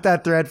pull at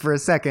that thread for a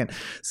second.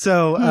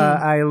 So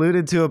I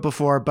alluded to it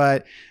before,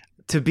 but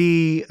to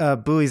be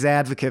Bowie's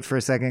advocate for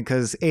a second,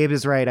 because Abe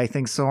is right. I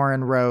think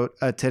Soren wrote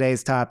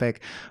today's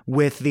topic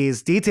with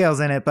these details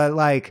in it, but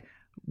like,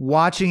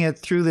 watching it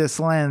through this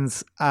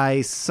lens,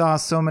 I saw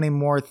so many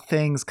more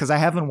things because I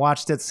haven't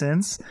watched it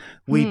since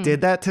we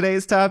did that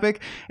today's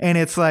topic. And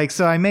it's like,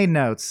 so I made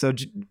notes, so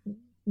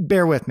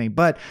bear with me.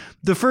 But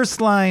the first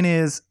line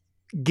is,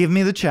 give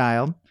me the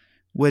child,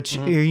 which,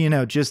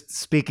 just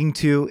speaking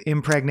to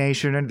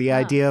impregnation and the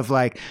idea of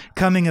like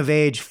coming of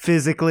age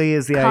physically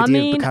is the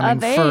idea of becoming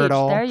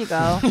fertile. There you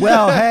go.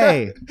 Well,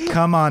 hey,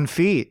 come on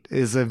feet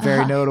is a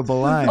very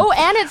notable line. Oh,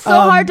 and it's so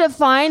hard to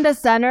find the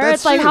center.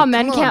 It's like true. how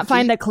men Come can't on,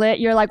 find the clit.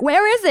 You're like,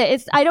 where is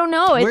it? I don't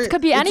know. It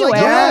could be it's anywhere.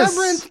 like a Yes.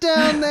 labyrinth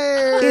down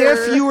there.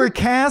 If you were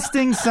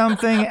casting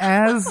something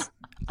as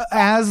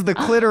the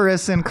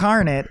clitoris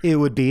incarnate, it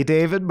would be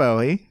David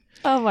Bowie.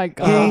 Oh my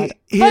god!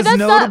 His but that's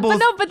notable.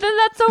 but then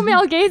that's so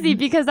male gazy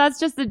because that's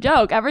just a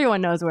joke. Everyone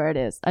knows where it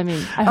is. I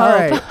mean, I All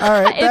hope.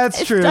 right,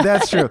 that's true.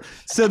 That's true.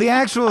 So the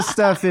actual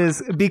stuff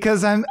is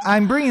because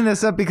I'm bringing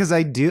this up because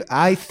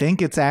I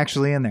think it's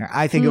actually in there.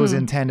 I think it was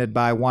intended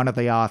by one of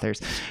the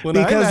authors. When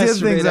because I his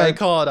things masturbate, I are,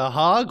 call it a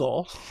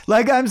hoggle.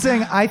 like I'm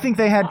saying, I think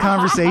they had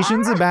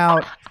conversations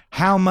about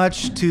how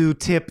much to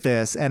tip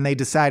this, and they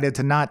decided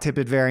to not tip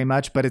it very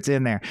much, but it's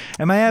in there.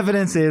 And my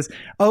evidence is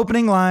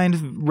opening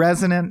line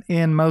resonant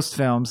in most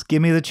films,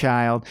 give me the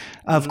child.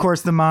 Of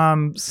course, the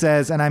mom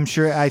says, and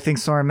I think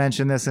Soren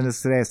mentioned this in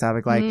his today's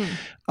topic, like,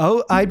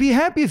 oh, I'd be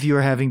happy if you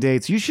were having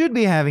dates. You should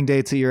be having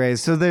dates at your age.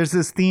 So there's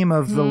this theme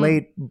of the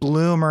late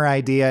bloomer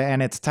idea,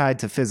 and it's tied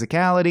to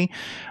physicality.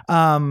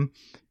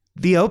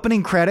 The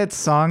opening credits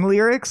song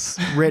lyrics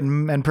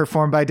written and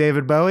performed by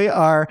David Bowie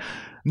are,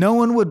 no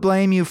one would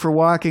blame you for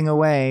walking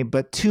away,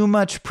 but too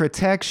much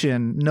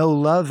protection, no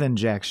love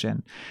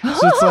injection. So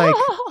it's like,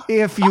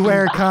 if you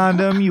wear a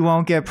condom, you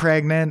won't get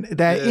pregnant.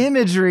 That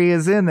imagery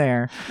is in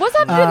there. What's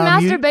up with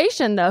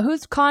masturbation, though?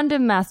 Who's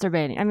condom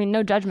masturbating? I mean,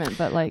 no judgment,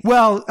 but like...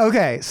 Well,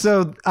 okay,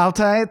 so I'll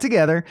tie it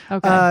together.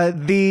 Okay.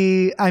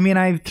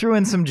 I threw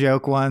in some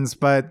joke ones,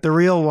 but the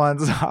real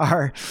ones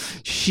are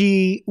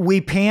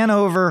we pan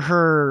over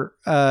her,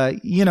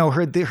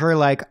 her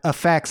like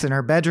effects in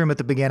her bedroom at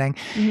the beginning.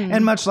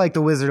 And much like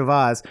the Wizard of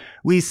Oz,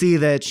 we see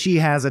that she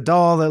has a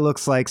doll that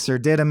looks like Sir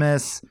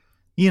Didymus.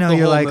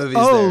 You're like,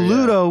 oh,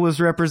 Ludo was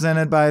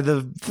represented by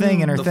the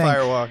thing in her the thing.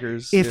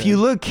 Firewalkers. If you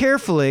look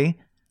carefully,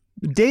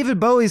 David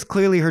Bowie's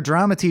clearly her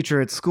drama teacher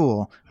at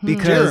school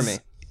because Jeremy.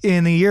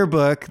 in the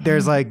yearbook,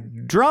 there's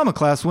like drama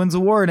class wins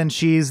award, and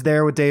she's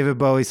there with David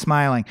Bowie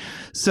smiling.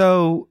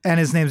 So, and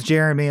his name's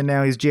Jeremy, and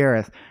now he's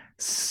Jareth.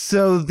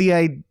 So the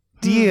idea,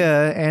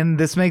 and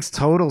this makes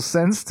total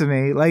sense to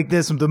me, like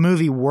the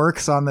movie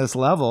works on this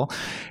level,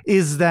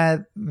 is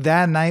that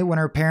night when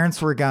her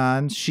parents were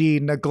gone, she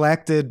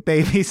neglected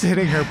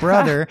babysitting her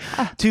brother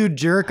to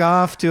jerk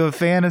off to a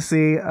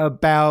fantasy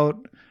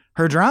about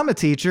her drama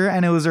teacher,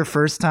 and it was her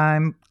first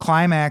time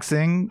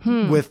climaxing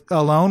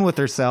alone with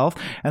herself,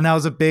 and that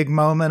was a big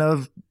moment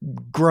of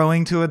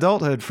growing to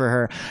adulthood for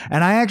her.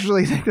 And I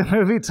actually think the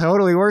movie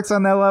totally works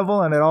on that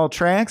level, and it all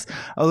tracks,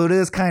 although it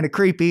is kind of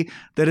creepy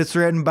that it's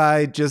written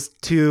by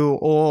just two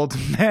old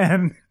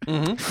men.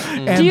 And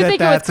Do you think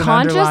that's it was an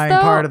conscious, underlying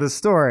though? part of the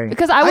story?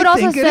 Because I would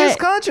also think say it is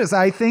conscious.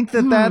 I think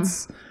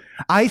that's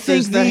I think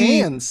There's the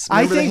hands.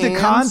 I Remember think the the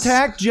hands?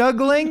 contact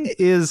juggling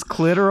is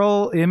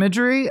clitoral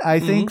imagery. I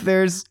think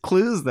there's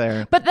clues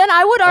there. But then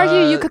I would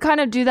argue you could kind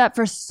of do that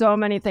for so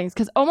many things,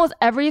 because almost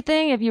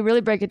everything, if you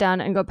really break it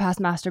down and go past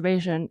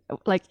masturbation,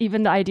 like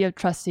even the idea of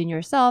trusting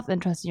yourself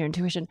and trusting your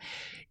intuition,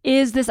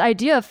 is this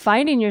idea of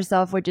finding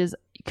yourself, which is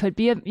could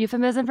be a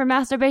euphemism for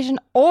masturbation,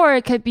 or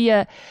it could be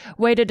a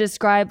way to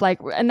describe, like,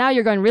 and now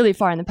you're going really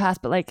far in the past,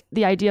 but like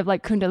the idea of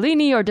like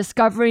Kundalini, or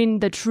discovering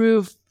the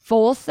true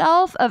full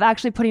self of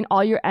actually putting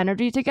all your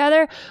energy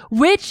together,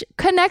 which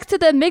connects to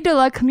the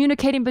amygdala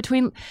communicating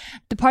between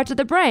the parts of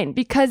the brain,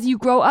 because you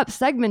grow up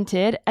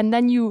segmented and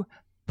then you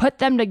put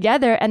them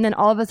together, and then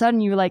all of a sudden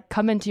you like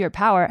come into your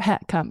power.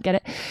 Get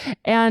it?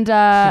 And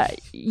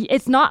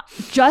it's not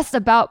just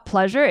about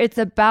pleasure, it's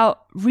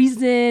about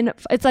reason.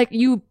 It's like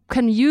you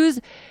can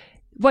use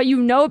what you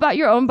know about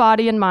your own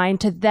body and mind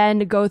to then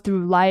go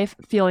through life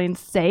feeling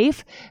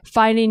safe,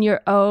 finding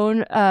your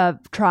own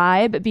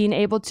tribe, being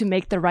able to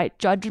make the right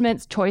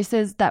judgments,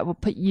 choices that will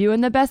put you in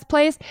the best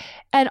place.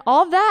 And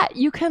all that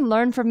you can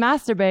learn from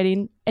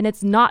masturbating. And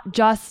it's not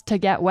just to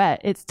get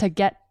wet, it's to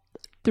get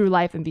through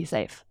life and be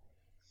safe.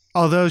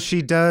 Although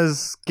she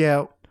does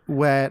get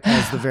wet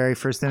as the very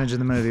first image of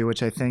the movie,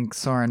 which I think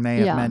Soren may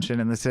have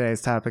mentioned in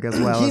today's topic as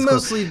well. He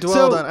mostly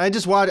dwelled on.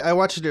 I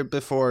watched it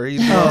before. He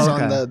dwells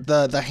on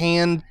the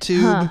hand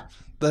tube,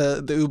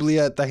 the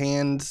oubliette, the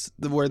hands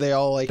where they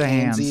all like the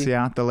hands,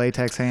 handsy. the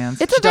latex hands.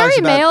 It's a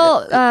very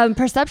male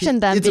perception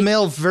then. It's a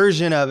male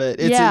version of it.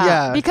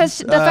 It's because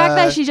the fact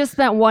that she just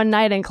spent one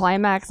night in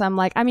climax, I'm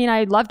like, I mean,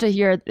 I'd love to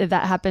hear if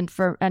that happened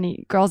for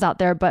any girls out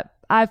there, but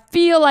I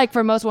feel like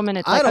for most women,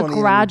 it's like a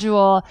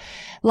gradual,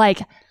 like,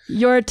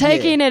 you're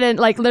taking it and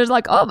like, there's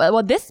like, oh,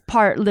 well, this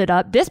part lit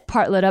up.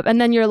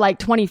 And then you're like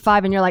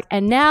 25 and you're like,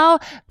 and now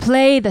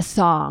play the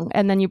song.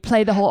 And then you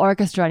play the whole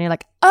orchestra and you're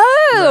like,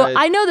 oh, right.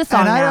 I know the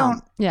song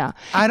now.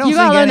 I don't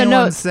think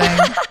anyone's saying,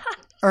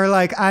 or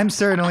like, I'm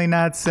certainly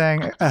not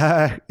saying,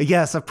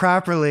 yes, a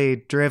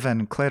properly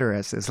driven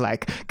clitoris is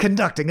like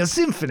conducting a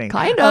symphony.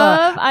 Kind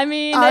of. I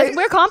mean,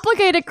 we're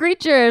complicated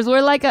creatures.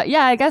 We're like,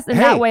 I guess in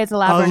that way it's a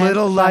labyrinth. A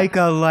little like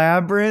a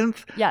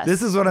labyrinth. Yes.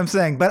 This is what I'm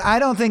saying. But I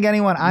don't think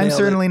I'm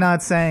certainly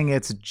not saying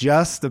it's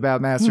just about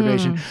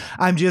masturbation.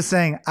 I'm just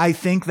saying, I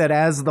think that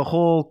as the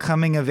whole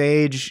coming of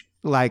age,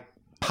 like,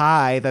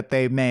 pie that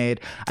they made,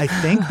 I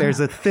think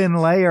there's a thin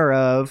layer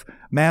of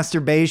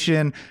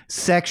masturbation,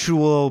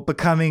 sexual,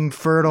 becoming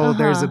fertile.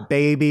 There's a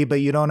baby,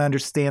 but you don't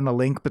understand the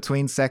link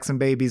between sex and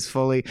babies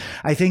fully.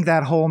 I think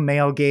that whole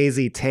male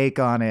gazy take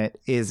on it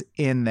is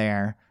in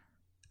there.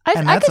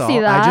 I could see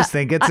that. I just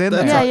think it's in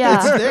there. Yeah.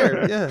 It's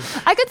there. Yeah.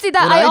 I could see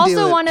that. I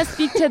also want to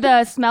speak to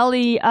the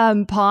smelly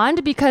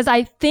pond, because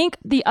I think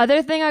the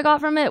other thing I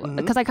got from it,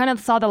 because I kind of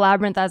saw the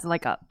labyrinth as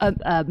like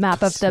a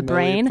map of the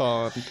brain.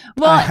 Pond.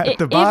 Well,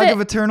 the bog of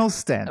eternal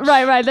stench.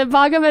 Right. The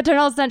bog of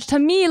eternal stench. To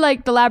me,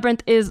 like, the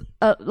labyrinth is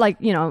like,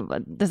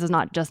 this is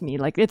not just me.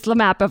 Like, it's the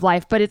map of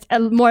life, but it's a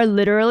more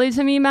literally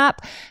to me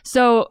map.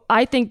 So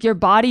I think your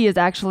body is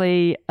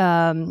actually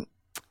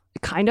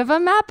kind of a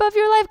map of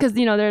your life, because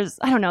there's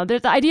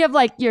the idea of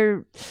like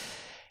your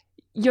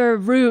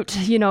root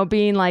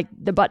being like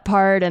the butt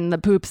part and the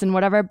poops and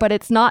whatever, but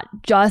it's not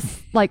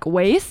just like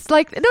waste.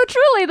 Like, no,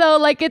 truly though,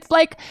 like, it's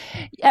like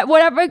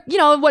whatever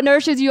what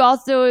nourishes you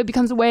also, it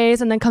becomes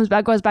waste and then goes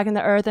back in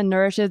the earth and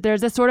nourishes.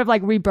 There's this sort of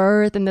like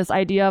rebirth and this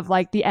idea of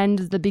like the end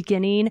is the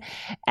beginning.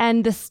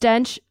 And the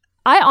stench,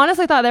 I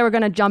honestly thought they were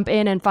going to jump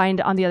in and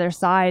find on the other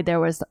side there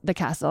was the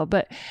castle,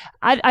 but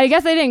I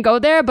guess they didn't go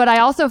there. But I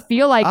also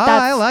feel like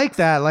I like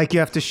that. Like, you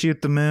have to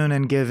shoot the moon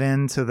and give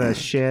in to the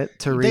shit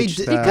to reach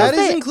that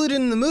is included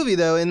in the movie,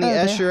 though, in the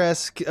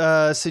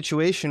Escher-esque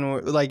situation,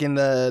 where, like in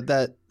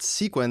that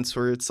sequence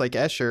where it's like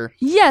Escher.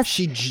 Yes,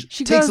 she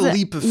takes a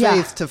leap of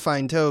faith to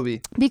find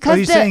Toby. Because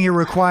you're saying it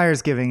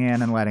requires giving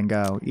in and letting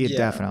go.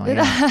 Definitely.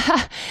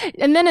 Yeah.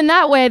 And then in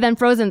that way, then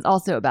Frozen's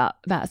also about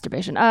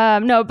masturbation.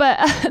 No, but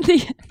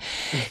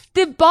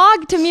the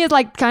bog to me is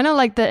like kind of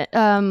like the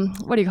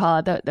what do you call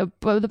it?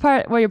 The part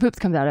where your poops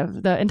comes out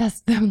of,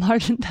 the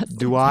large intestine.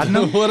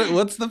 Duodenum.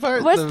 What's the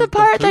part? What's the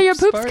part that your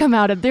poops come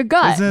out of? Their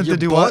gut. Isn't it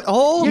the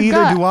butthole?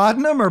 Either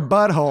duodenum or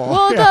butthole.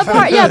 Well, the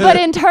part, but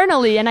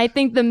internally, and I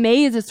think the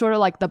maze is sort of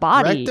like the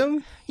body.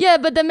 Rectum? Yeah,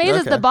 but the maze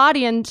is the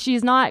body, and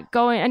she's not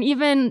going. And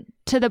even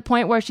to the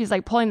point where she's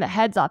like pulling the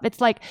heads off. It's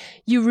like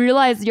you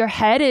realize your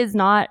head is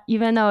not,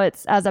 even though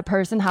it's as a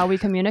person how we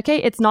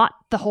communicate, it's not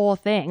the whole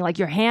thing. Like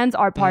your hands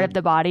are part of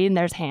the body, and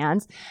there's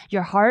hands.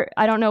 Your heart,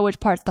 I don't know which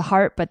part's the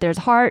heart, but there's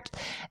heart.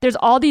 There's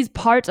all these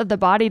parts of the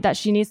body that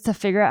she needs to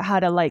figure out how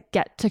to like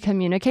get to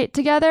communicate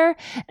together.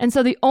 And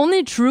so the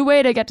only true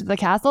way to get to the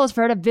castle is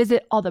for her to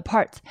visit all the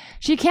parts.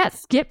 She can't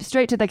skip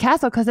straight to the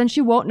castle because then she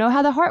won't know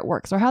how the heart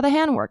works or how the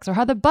hand works or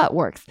how the butt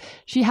works.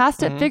 She has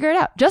to figure it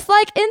out. Just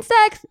like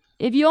insects,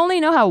 if you only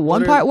know how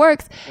one part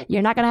works,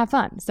 you're not going to have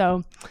fun.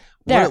 So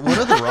there. What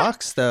are the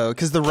rocks though?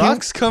 Because the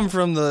rocks come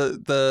from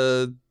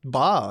the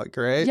bog,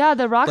 right? Yeah,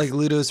 the rocks. Like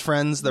Ludo's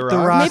friends, the rocks. The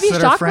rocks Maybe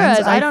that are friends.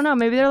 chakras. I don't know.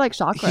 Maybe they're like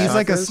chakras. He's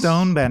like a Chakras?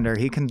 stone bender.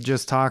 He can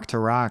just talk to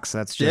rocks.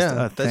 That's just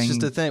a thing. That's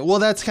just a thing. Well,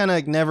 that's kind of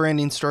like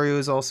Neverending Story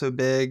was also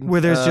big.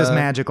 Where there's just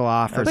magical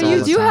offers. But all you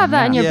the do time, have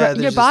that in yeah. your Yeah, there's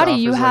your just body.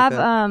 You offers have like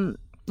that.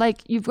 like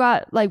you've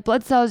got like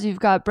blood cells, you've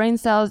got brain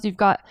cells, you've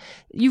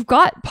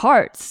got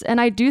parts. And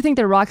I do think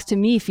the rocks to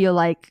me feel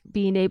like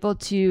being able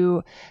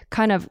to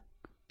kind of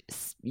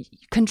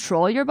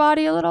control your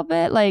body a little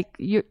bit, like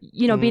you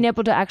know being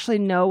able to actually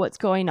know what's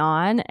going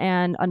on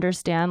and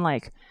understand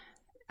like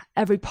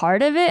every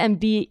part of it and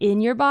be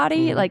in your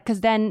body, like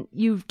because then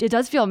it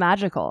does feel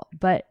magical,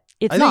 but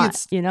it's I not, think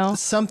it's you know,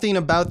 something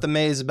about the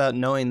maze about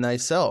knowing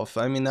thyself.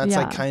 I mean, that's Yeah.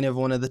 like kind of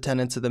one of the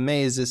tenets of the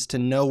maze is to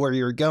know where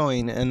you're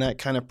going, and that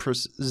kind of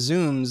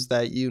presumes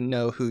that you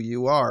know who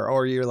you are,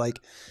 or you're like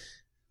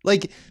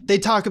they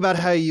talk about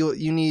how you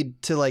need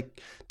to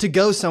like to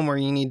go somewhere,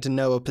 you need to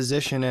know a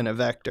position and a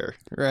vector,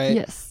 right?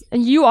 yes,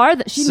 and you are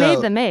she So-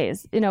 made the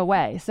maze in a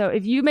way. So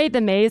if you made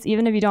the maze,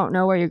 even if you don't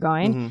know where you're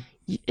going,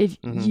 if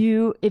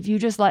you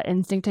just let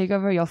instinct take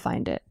over, you'll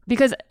find it.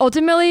 Because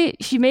ultimately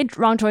she made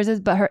wrong choices,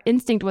 but her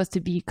instinct was to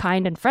be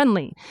kind and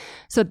friendly.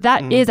 So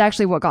that is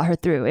actually what got her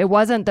through. It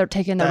wasn't they're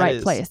taking the That right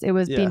is, place. It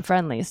was yeah. being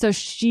friendly. So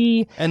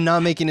she And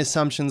not making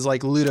assumptions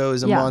like Ludo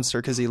is a Yeah. monster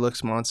because he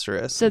looks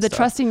monstrous. so and the stuff.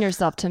 trusting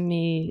yourself to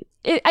me,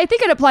 I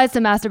think it applies to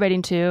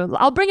masturbating too.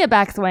 I'll bring it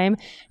back, Swaim.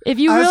 If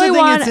you I really also think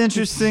want it's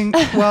interesting.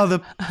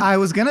 Well, I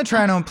was going to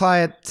try to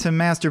apply it to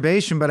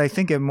masturbation, but I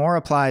think it more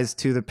applies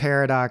to the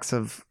paradox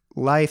of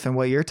life and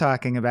what you're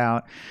talking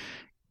about,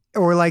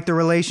 or like the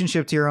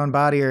relationship to your own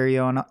body or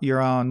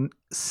your own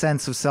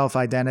sense of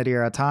self-identity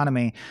or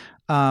autonomy.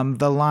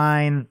 The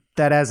line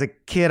that as a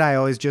kid I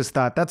always just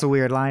thought, that's a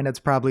weird line. It's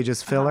probably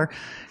just filler.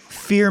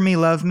 Fear me,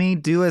 love me,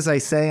 do as I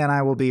say, and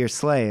I will be your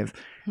slave.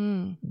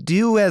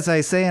 Do as I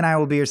say, and I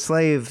will be your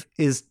slave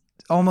is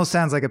almost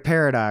sounds like a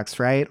paradox,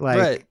 right? Like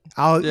Right.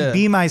 I'll Yeah.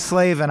 be my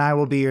slave and I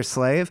will be your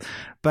slave.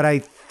 But I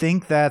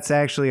think that's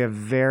actually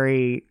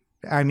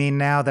I mean,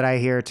 now that I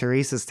hear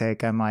Teresa's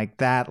take, I'm like,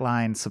 that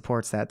line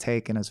supports that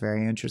take and is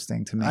very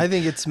interesting to me. I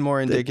think it's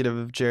more indicative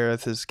of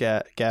Jareth's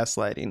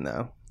gaslighting,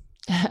 though.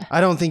 I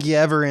don't think he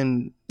ever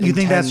you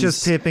think that's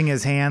just intends- tipping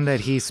his hand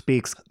that he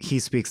speaks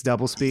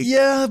double speak?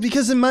 Yeah,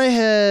 because in my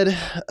head,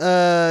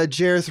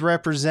 Jareth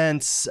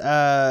represents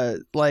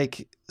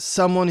like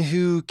someone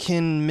who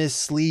can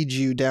mislead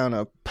you down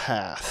a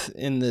path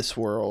in this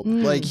world.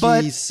 Like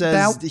But he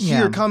says, that-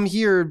 "Here, yeah. come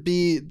here.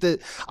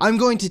 I'm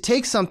going to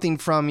take something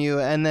from you,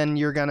 and then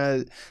you're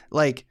gonna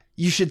like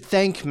you should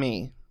thank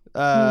me."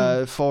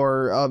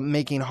 For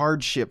making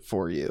hardship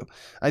for you.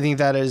 I think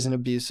that is an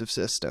abusive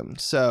system.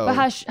 So,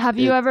 but have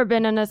you ever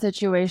been in a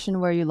situation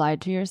where you lied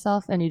to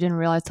yourself and you didn't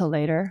realize till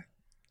later?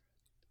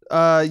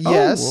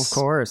 yes, Oh, of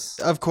course.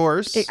 of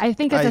course. I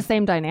think it's the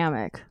same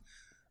dynamic.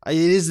 It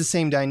is the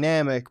same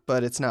dynamic,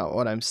 but it's not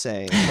what I'm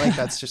saying. Like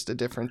that's just a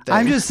different thing.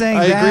 I'm just saying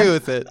I that, agree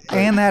with it. but-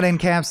 And that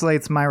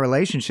encapsulates my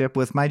relationship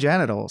with my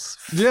genitals.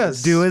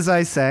 Yes. Do as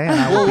I say, and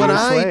I will well, be when your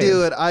I slave.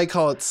 do it, I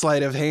call it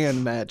sleight of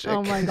hand magic.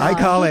 Oh my god! I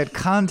call it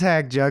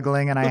contact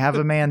juggling, and I have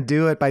a man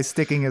do it by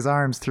sticking his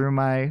arms through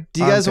my.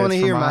 Do you guys want to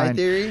armpits hear from my behind.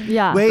 theory?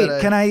 Yeah. Wait, That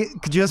I- can I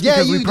just Yeah,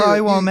 because you we do probably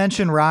it. won't You-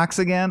 mention rocks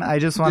again? I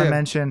just want to Yeah.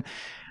 mention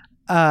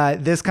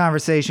this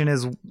conversation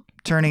is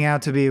turning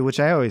out to be, which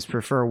I always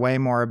prefer, way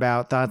more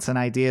about thoughts and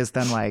ideas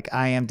than like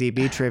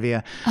IMDb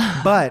trivia.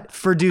 But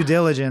for due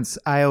diligence,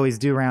 I always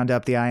do round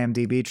up the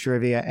IMDb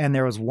trivia. And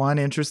there was one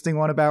interesting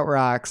one about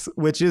rocks,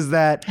 which is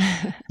that,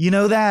 you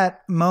know,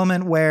 that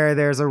moment where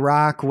there's a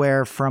rock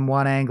where from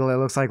one angle it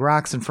looks like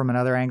rocks and from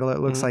another angle it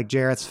looks like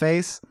Jareth's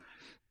face,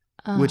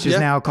 which is Yeah.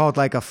 now called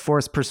like a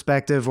forced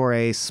perspective or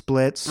a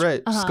split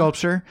Right.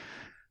 sculpture.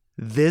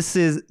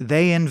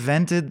 They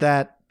invented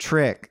that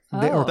trick.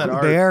 Oh. That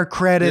art. They are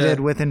credited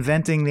Yeah. with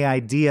inventing the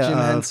idea Jim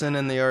of Henson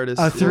and the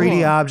artist. a 3D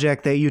Cool.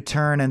 object that you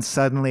turn and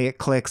suddenly it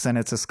clicks and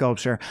it's a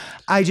sculpture.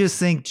 I just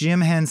think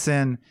Jim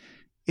Henson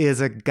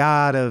is a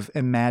god of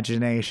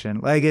imagination.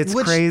 Like it's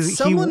Which crazy.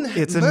 Someone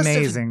It's must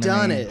amazing. have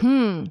done to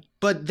me. it,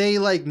 but they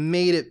like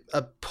made it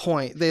a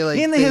point. They like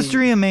In the they-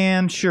 history of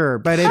man, sure,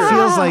 but it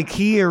feels like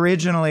he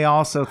originally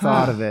also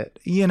thought of it.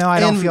 You know, I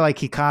don't And feel like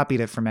he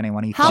copied it from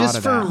anyone. He How- thought just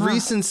of for that.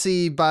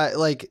 recency, by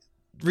like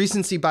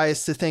recency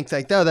bias to think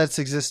like, oh, that's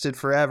existed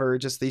forever,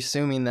 just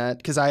assuming that,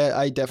 because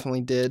I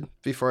definitely did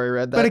before I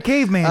read that. But a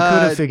caveman could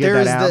have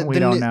figured that out. We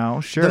don't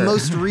know. Sure. The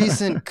most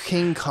recent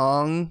King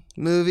Kong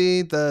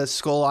movie, the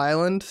Skull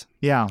Island,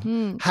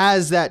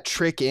 has that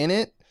trick in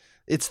it.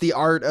 It's the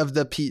art of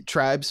the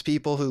tribes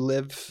people who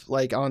live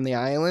like on the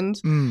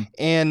island,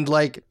 and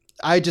like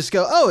I just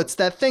go, oh, it's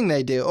that thing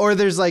they do. Or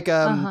there's like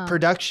a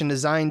production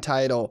design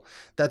title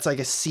that's like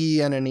a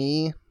C and an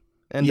E,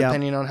 and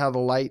depending on how the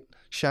light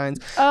shines,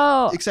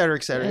 et cetera,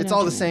 et cetera. It's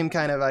all the same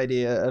kind of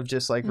idea of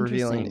just like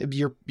revealing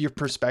your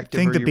perspective.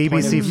 I think the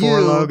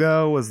BBC4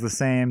 logo was the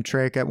same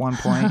trick at one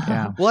point.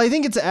 Yeah. Well, I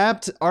think it's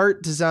apt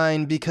art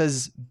design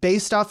because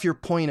based off your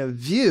point of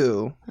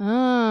view,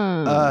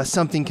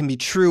 something can be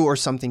true or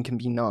something can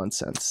be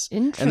nonsense.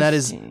 And that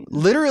is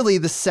literally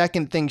the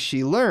second thing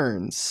she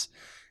learns.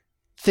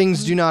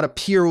 Things do not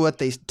appear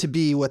to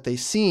be what they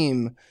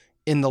seem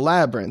in the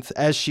labyrinth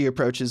as she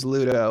approaches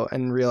Ludo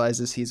and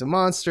realizes he's a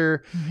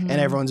monster and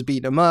everyone's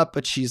beating him up,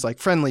 but she's like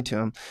friendly to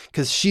him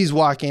because she's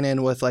walking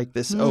in with like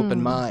this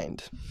open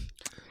mind.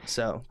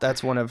 So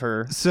that's one of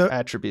her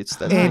attributes.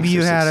 That Abe,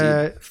 you had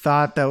a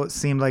thought that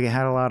seemed like it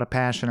had a lot of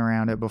passion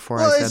around it before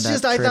I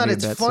said that. I thought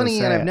it's funny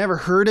and I've never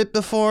heard it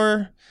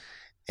before.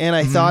 And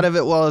I thought of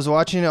it while I was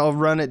watching it. I'll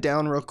run it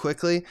down real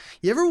quickly.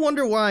 You ever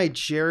wonder why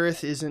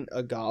Jareth isn't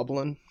a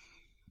goblin?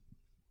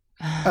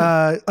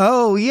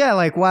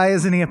 Like why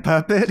isn't he a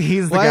puppet?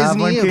 He's the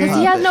Goblin King. Because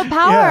he has no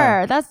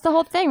power. That's the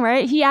whole thing,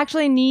 right? He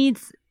actually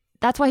needs.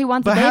 That's why he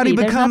wants a baby. But how did he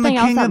become the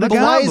king of the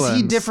goblins? Why is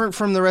he different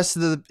from the rest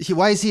of the?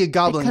 Why is he a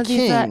Goblin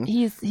King?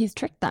 He's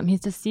tricked them. He's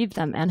deceived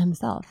them and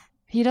himself.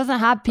 He doesn't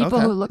have people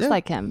who looks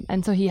like him,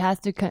 and so he has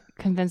to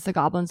convince the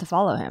goblins to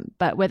follow him.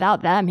 But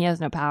without them, he has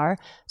no power.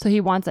 So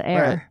he wants an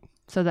heir. Right.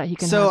 So that he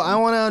can. So I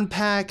want to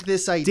unpack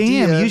this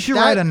idea. Damn, you should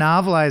write a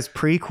novelized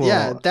prequel.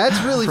 Yeah,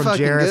 that's really from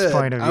fucking Jareth's good.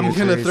 Point of view, I'm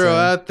gonna throw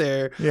out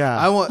there. Yeah,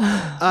 I want,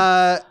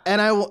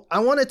 I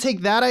want to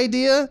take that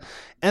idea,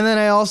 and then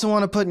I also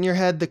want to put in your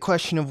head the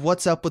question of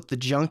what's up with the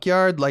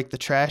junkyard, like the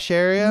trash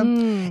area,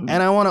 and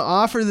I want to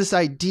offer this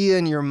idea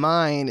in your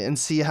mind and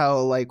see how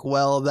like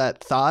well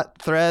that thought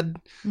thread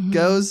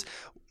goes.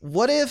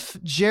 What if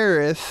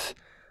Jareth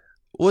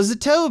was a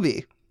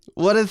Toby?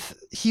 What if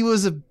he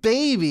was a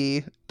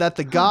baby that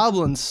the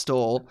goblins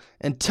stole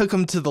and took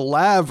him to the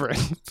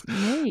labyrinth?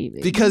 Maybe.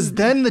 Because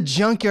then the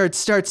junkyard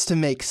starts to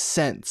make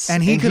sense.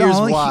 And he could here's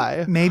only,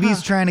 why. Maybe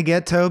he's trying to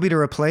get Toby to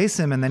replace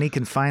him and then he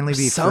can finally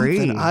be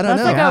free. I don't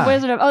know. That's like a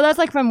Wizard of... Oh, that's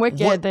like from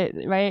Wicked,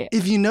 right?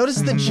 If you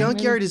notice, the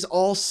junkyard is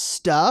all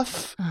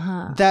stuff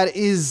that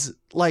is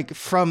like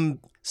from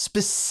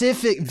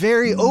specific,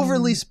 very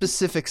overly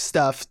specific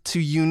stuff to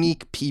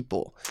unique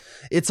people.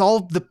 It's all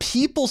the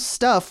people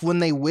stuff when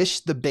they wish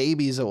the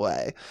babies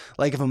away.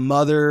 Like if a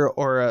mother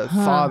or a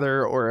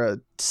father or a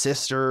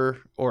sister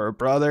or a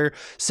brother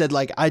said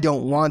like, I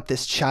don't want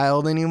this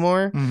child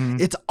anymore.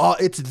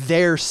 It's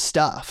their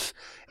stuff.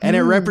 And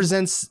it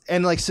represents,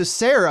 and like, so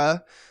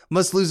Sarah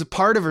must lose a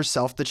part of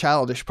herself, the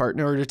childish part,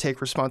 in order to take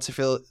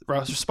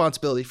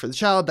responsibility for the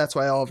child. That's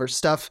why all of her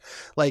stuff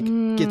like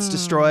gets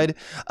destroyed.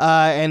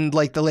 And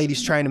like the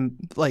lady's trying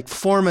to like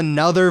form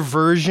another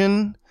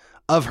version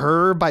of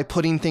her by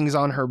putting things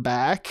on her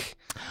back.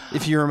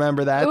 If you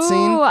remember that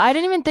scene. Ooh, I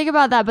didn't even think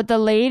about that, but the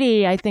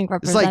lady I think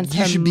represents it's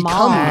like, you should mom.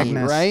 become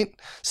me, right?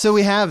 So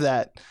we have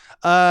that.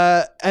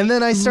 And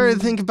then I started to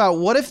think about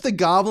what if the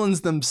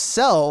goblins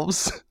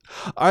themselves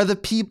are the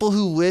people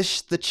who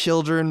wish the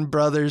children,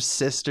 brothers,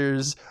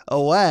 sisters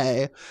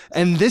away.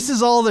 And this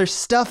is all their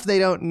stuff they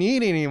don't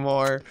need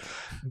anymore.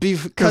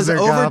 Because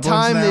over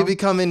time they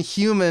become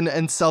inhuman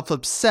and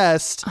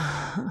self-obsessed.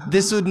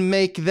 This would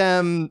make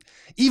them,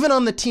 even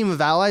on the team of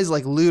allies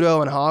like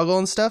Ludo and Hoggle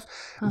and stuff,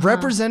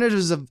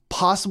 representatives of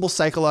possible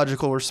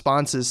psychological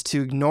responses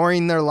to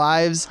ignoring their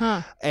lives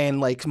and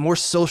like more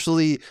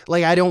socially,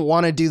 like I don't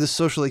want to do the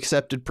socially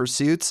accepted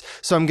pursuits,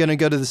 so I'm going to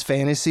go to this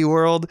fantasy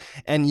world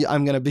and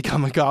I'm going to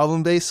become a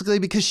goblin basically,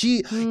 because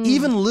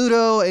even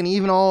Ludo and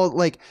even all,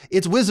 like,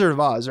 it's Wizard of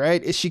Oz,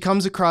 right? She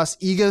comes across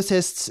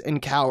egotists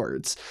and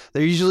cowards.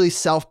 They're usually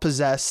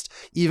self-possessed,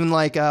 even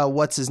like,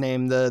 what's his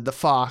name? The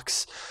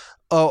fox.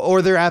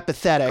 Or they're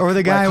apathetic. Or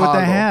the guy like with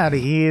Hoggle. the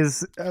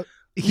hat.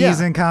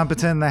 He's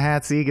incompetent. The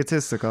hat's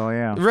egotistical.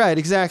 Yeah. Right.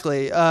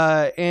 Exactly.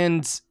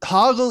 And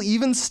Hoggle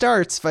even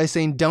starts by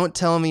saying, "Don't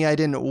tell me I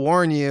didn't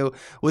warn you,"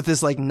 with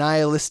this like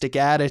nihilistic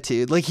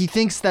attitude. Like he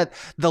thinks that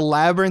the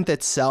labyrinth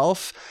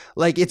itself,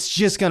 like it's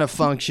just going to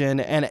function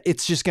and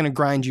it's just going to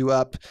grind you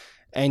up.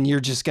 And you're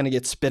just going to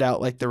get spit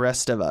out like the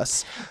rest of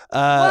us.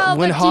 Well,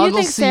 when but Hoggle do you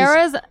think sees...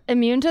 Sarah's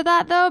immune to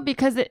that, though?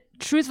 Because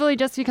truthfully,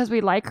 just because we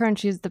like her and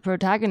she's the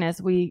protagonist,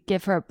 we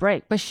give her a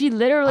break. But she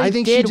literally I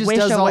think she just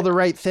does all the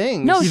right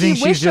things. No, you think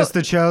she's just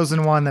the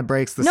chosen one that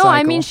breaks the cycle? No,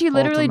 I mean, she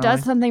literally ultimately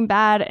does something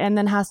bad and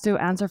then has to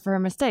answer for her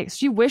mistakes.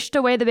 She wished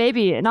away the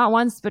baby, not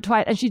once, but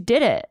twice. And she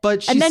did it.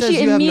 But she and then says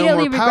she you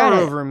immediately have no more power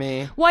regretted over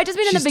me. Well, I just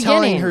mean in the She's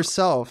beginning. telling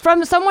herself.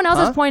 From someone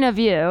else's point of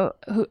view,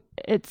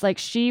 it's like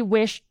she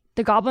wished...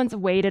 The goblins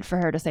waited for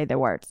her to say the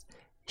words.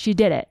 She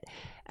did it.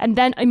 And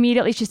then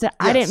immediately she said,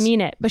 I Yes. didn't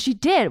mean it. But she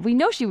did. We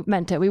know she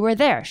meant it. We were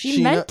there.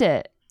 She meant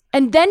it.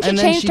 And then she And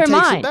then changed she her takes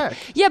it mind. back.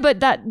 Yeah, but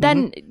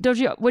then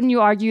wouldn't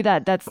you argue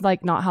that that's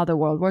like not how the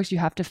world works? You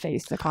have to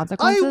face the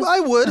consequences. I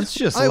would. It's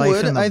just I life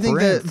would. in the I think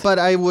breath. that, but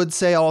I would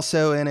say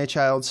also in a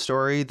child's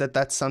story that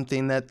that's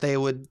something that they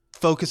would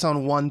focus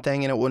on one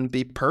thing and it wouldn't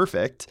be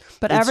perfect.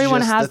 But It's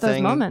everyone just has the those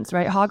thing- moments,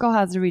 right? Hoggle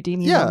has a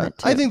redeeming Yeah, moment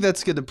too. I think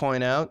that's good to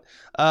point out.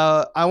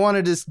 I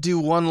wanted to do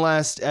one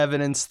last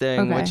evidence thing,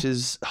 Okay. which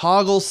is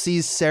Hoggle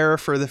sees Sarah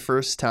for the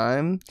first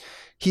time.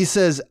 He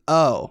says,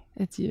 "Oh,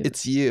 it's you.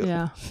 it's you."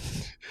 Yeah.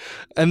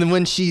 And then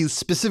when she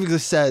specifically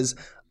says,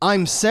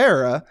 "I'm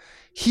Sarah,"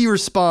 he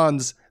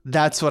responds,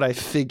 "That's what I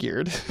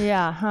figured."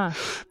 Yeah, huh.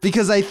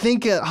 Because I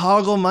think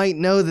Hoggle might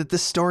know that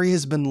this story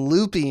has been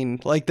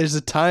looping, like there's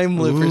a time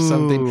loop or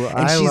something. Ooh, And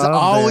I she's love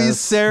always this.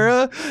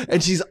 Sarah,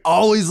 and she's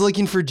always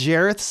looking for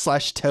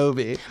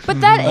Jareth/Toby. But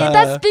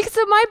that speaks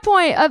to my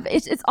point of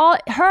it's all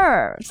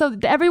her. So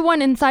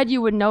everyone inside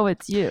you would know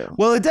it's you.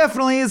 Well, it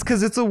definitely is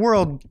because it's a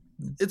world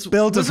It's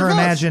built of Wizard her Oz.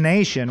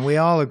 imagination. We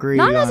all agree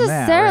Not on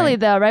necessarily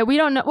that, right? though, right? We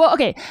don't know. Well,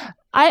 okay.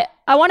 I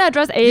want to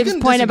address Abe's can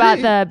point about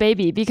disagree. the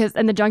baby because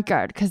in the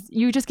junkyard because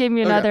you just gave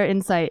me another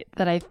insight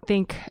that I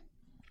think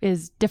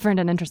is different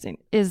and interesting.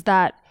 Is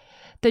that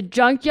the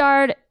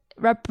junkyard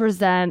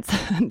represents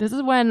this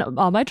is when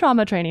all my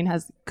trauma training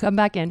has come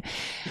back in.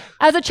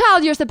 As a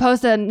child, you're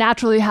supposed to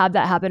naturally have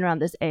that happen around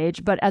this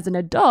age, but as an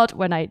adult,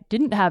 when I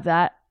didn't have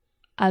that,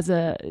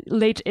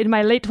 in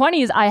my late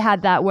 20s, I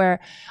had that where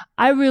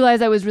I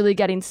realized I was really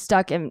getting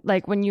stuck in,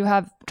 like, when you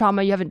have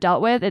trauma you haven't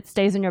dealt with, it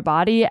stays in your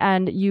body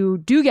and you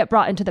do get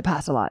brought into the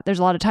past a lot. There's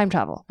a lot of time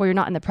travel where you're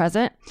not in the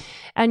present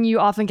and you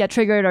often get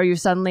triggered or you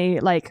suddenly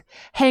like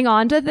hang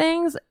on to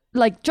things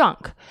like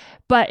junk.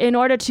 But in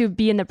order to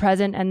be in the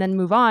present and then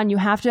move on, you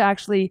have to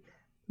actually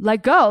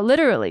let go,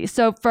 literally.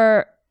 So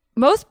for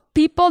most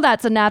people,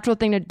 that's a natural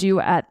thing to do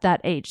at that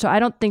age. So I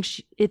don't think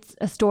it's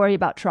a story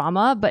about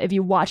trauma, but if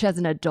you watch as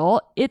an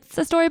adult, it's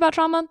a story about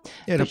trauma.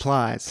 It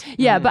applies.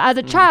 Yeah, but as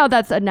a child,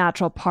 that's a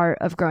natural part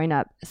of growing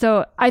up.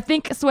 So I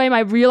think, Swaim,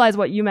 I realize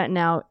what you meant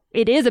now.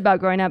 It is about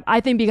growing up.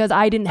 I think because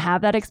I didn't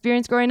have that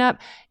experience growing up,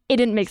 it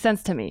didn't make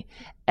sense to me.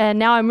 And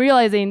now I'm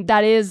realizing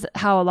that is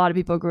how a lot of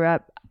people grew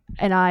up,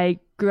 and I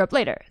grew up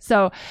later.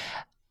 So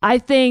I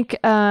think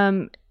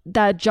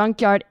that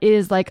junkyard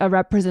is like a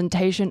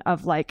representation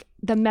of like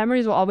the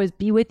memories will always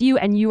be with you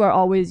and you are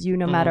always you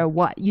no matter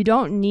what. You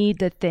don't need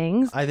the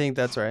things. I think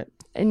that's right.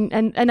 And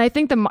I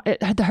think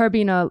her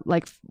being a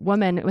like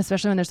woman,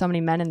 especially when there's so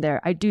many men in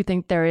there, I do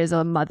think there is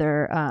a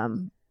mother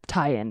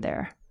tie in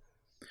there.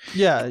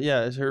 Yeah,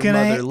 her Can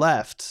I mother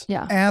left.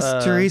 Yeah.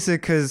 Ask Teresa,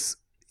 because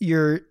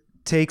your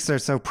takes are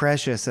so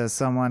precious as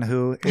someone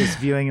who is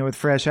viewing it with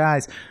fresh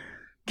eyes.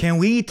 Can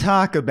we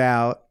talk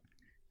about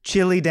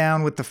Chili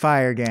Down with the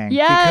Fire Gang?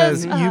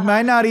 Yes. Because you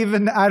might not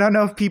even, I don't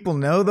know if people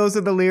know those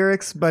are the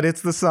lyrics, but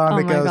it's the song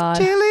that my goes, God.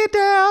 Chili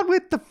Down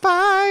with the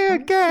Fire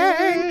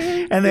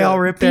Gang. And they all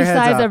rip their heads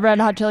B-sides off. of Red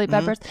Hot Chili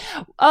Peppers.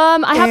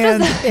 I have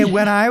to say, And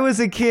when I was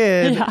a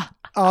kid, Yeah.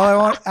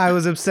 I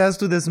was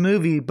obsessed with this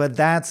movie, but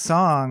that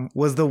song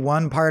was the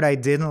one part I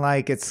didn't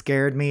like. It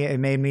scared me. It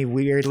made me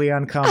weirdly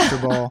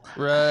uncomfortable.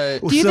 Right.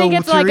 Do you think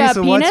it's like a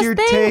Teresa, what's penis your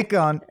thing? take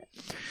on?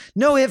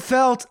 No, it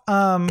felt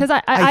because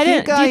I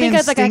didn't. Do you think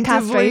it's like a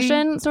instinctively-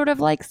 castration sort of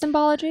like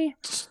symbology?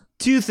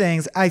 Two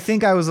things. I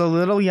think I was a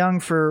little young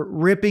for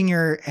ripping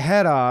your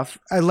head off.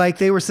 Like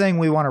they were saying,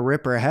 we want to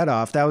rip her head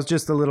off. That was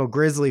just a little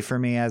grisly for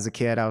me as a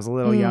kid. I was a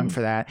little young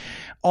for that.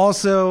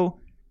 Also,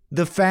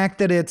 the fact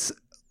that it's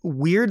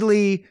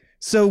weirdly,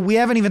 so we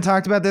haven't even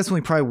talked about this and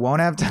we probably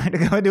won't have time to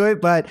go into it,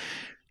 but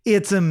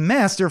it's a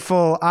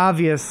masterful,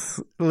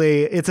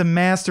 obviously, it's a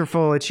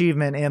masterful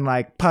achievement in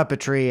like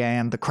puppetry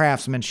and the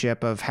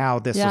craftsmanship of how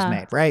this was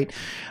made, right?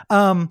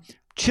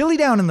 Chili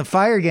Down in the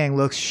Fire Gang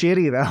looks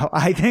shitty though.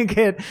 I think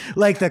it,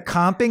 like the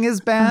comping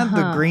is bad,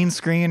 the green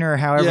screen or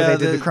however they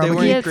did the chroma they key.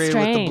 weren't Yeah, it's great with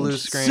the strange. blue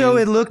screen. So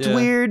it looked Yeah.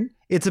 weird.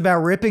 It's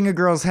about ripping a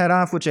girl's head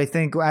off, which I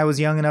think I was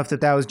young enough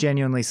that was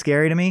genuinely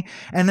scary to me.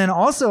 And then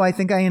also, I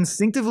think I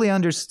instinctively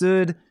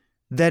understood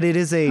that it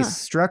is a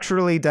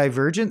structurally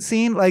divergent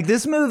scene. Like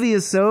this movie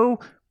is so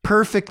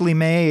perfectly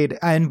made,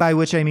 and by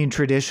which I mean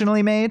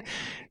traditionally made,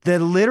 that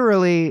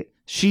literally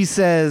she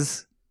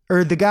says,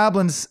 or the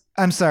goblins,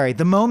 I'm sorry,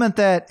 the moment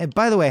that, and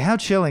by the way, how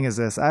chilling is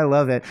this? I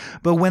love it.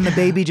 But when the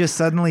baby just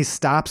suddenly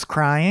stops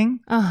crying,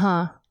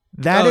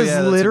 that Oh, is yeah, that's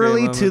a great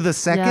literally moment. to the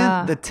second,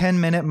 Yeah. the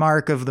 10-minute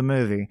mark of the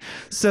movie.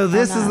 So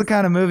this is nice. the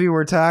kind of movie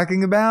we're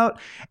talking about.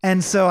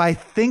 And so I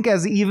think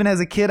even as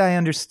a kid, I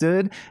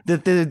understood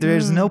that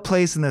there's no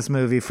place in this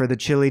movie for the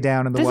Chili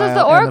Down in the This Wild is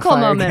the and Oracle Fire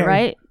moment, Gang.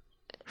 right?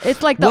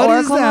 It's like the What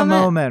Oracle is that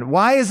moment. moment?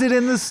 Why is it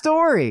in the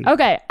story?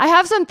 Okay, I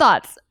have some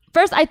thoughts.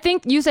 First, I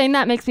think you saying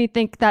that makes me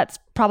think that's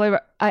probably,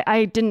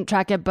 I didn't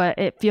track it, but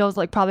it feels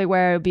like probably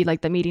where it would be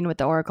like the meeting with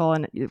the Oracle,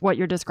 and what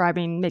you're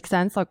describing makes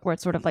sense, like where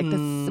it's sort of like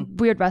this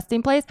weird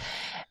resting place.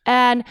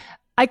 And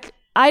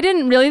I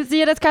didn't really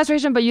see it as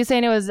castration, but you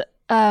saying it was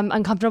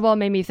uncomfortable,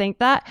 made me think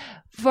that.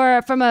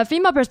 From a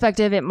female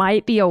perspective, it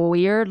might be a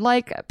weird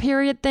like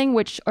period thing,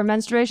 or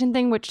menstruation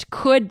thing, which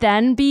could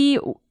then be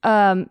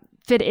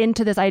fit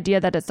into this idea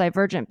that it's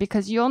divergent,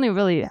 because you only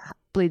really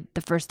bleed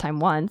the first time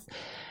once,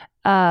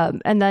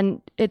 and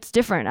then it's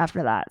different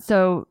after that.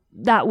 So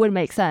that would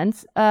make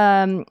sense.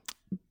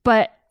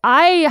 But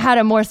I had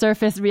a more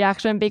surface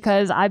reaction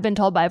because I've been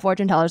told by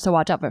fortune tellers to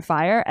watch out for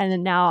fire, and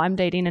then now I'm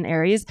dating an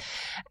Aries,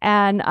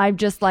 and I've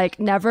just like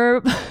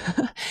never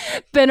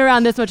been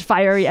around this much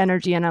fiery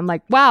energy, and I'm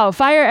like, wow,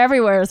 fire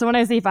everywhere. So when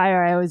I see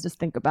fire, I always just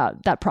think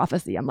about that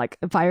prophecy. I'm like,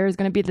 fire is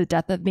going to be the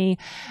death of me.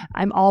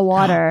 I'm all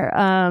water.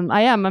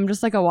 I'm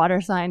just like a water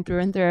sign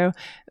through and through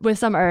with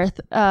some earth,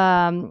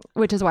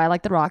 which is why I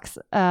like the rocks.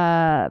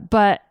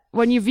 But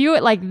when you view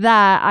it like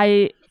that,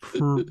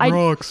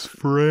 Rocks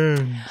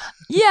friends.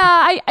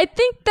 Yeah, I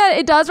think that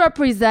it does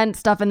represent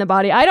stuff in the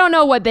body. I don't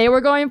know what they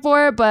were going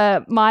for,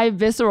 but my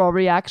visceral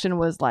reaction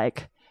was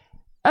like,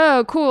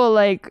 oh, cool,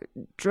 like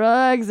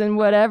drugs and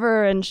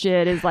whatever and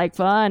shit is like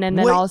fun. And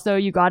then also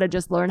you got to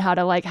just learn how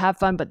to like have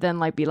fun, but then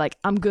like be like,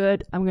 I'm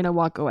good. I'm going to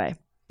walk away.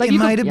 Like it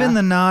might have been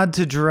the nod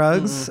to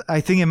drugs. I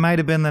think it might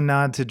have been the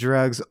nod to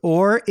drugs,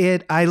 or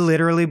I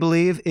literally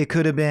believe it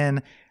could have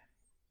been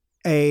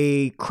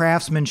a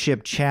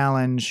craftsmanship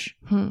challenge.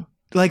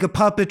 Like a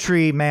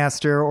puppetry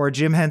master or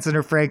Jim Henson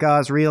or Frank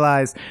Oz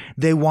realized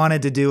they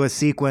wanted to do a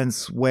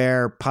sequence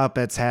where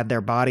puppets had their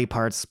body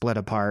parts split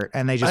apart,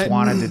 and they just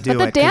wanted to do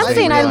but it. the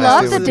dancing, I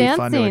love the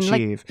dancing.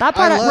 Like that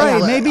part,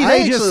 right? Maybe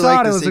they just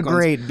thought it was a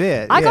great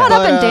bit. I got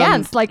up and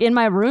danced like in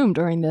my room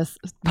during this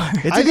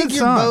part. I think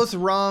you're both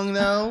wrong,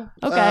 though.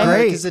 Okay,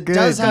 great. Because it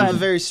does have a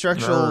very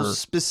structural,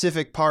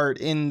 specific part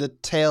in the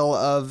tale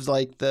of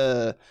like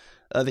the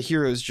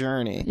hero's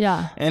journey.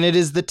 Yeah. And it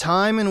is the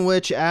time in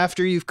which,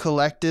 after you've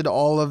collected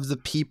all of the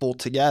people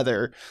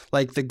together,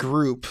 like the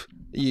group,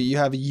 you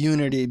have a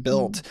unity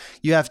built.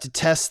 You have to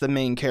test the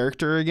main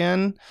character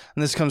again.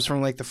 And this comes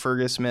from like the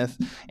Fergus myth.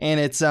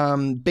 And it's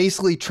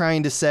basically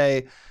trying to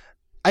say,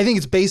 I think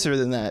it's baser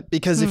than that,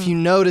 because if you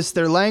notice,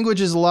 their language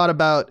is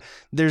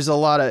there's a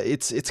lot of,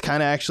 it's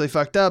kind of actually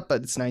fucked up, but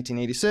it's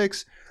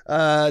 1986.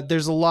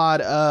 There's a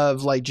lot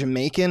of like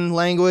Jamaican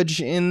language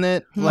in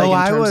it, like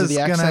in terms of the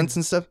accents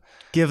and stuff.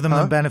 Give them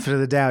the benefit of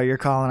the doubt. You're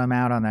calling them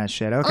out on that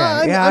shit. Okay.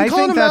 I'm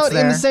calling them out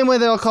in the same way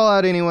that I'll call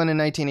out anyone in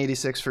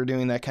 1986 for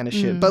doing that kind of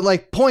shit. But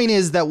like, point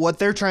is that what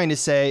they're trying to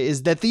say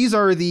is that these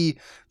are the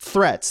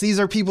threats. These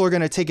are people who are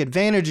going to take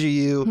advantage of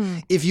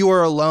you if you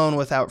are alone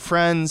without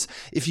friends,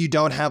 if you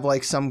don't have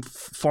like some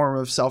form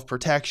of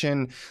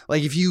self-protection.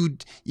 Like if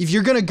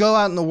you're going to go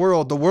out in the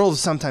world is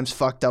sometimes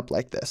fucked up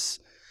like this.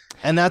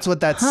 And that's what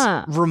that's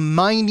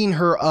reminding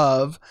her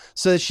of,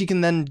 so that she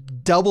can then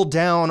double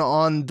down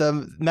on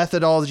the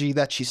methodology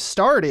that she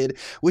started,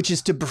 which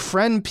is to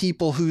befriend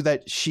people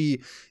that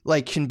she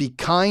like can be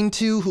kind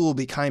to, who will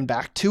be kind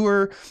back to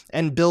her,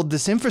 and build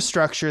this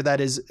infrastructure that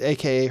is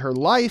AKA her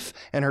life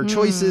and her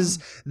choices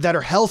that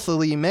are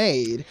healthily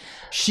made.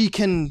 She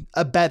can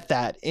abet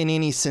that in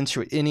any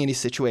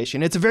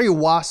situation. It's a very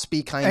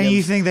waspy kind of. And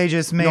you think they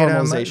just made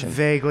them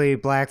vaguely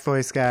black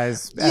voice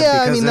guys?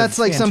 Yeah, I mean that's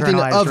like something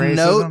of racism?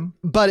 Note.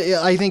 But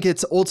I think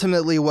it's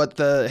ultimately what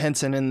the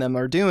Henson and them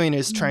are doing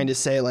is trying to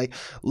say like,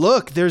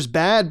 look, there's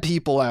bad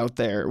people out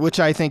there, which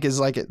I think is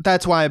like,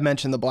 that's why I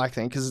mentioned the black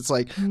thing, because it's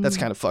like that's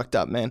kind of fucked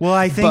up, man. Well,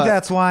 I think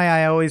that's why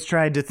I always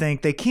tried to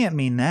think they can't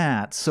mean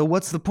that. So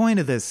what's the point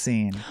of this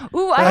scene?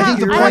 Ooh, I think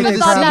the point of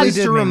this scene is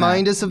to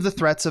remind us of the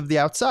threats of the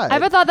outside.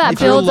 I thought that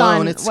builds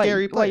on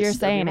what you're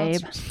saying,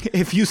 Abe.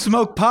 If you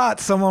smoke pot,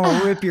 someone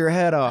will rip your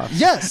head off.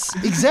 Yes,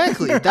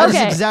 exactly. That is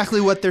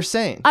exactly what they're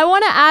saying. I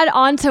want to add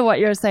on to what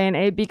you're saying,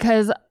 Abe,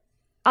 because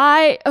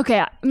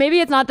maybe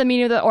it's not the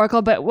meaning of the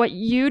oracle, but what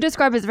you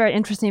describe is very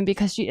interesting,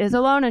 because she is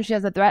alone and she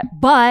has a threat,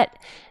 but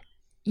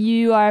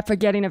you are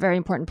forgetting a very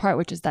important part,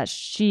 which is that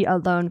she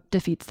alone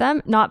defeats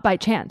them, not by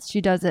chance.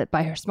 She does it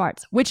by her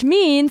smarts, which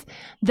means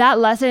that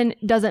lesson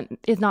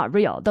is not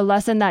real. The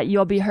lesson that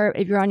you'll be hurt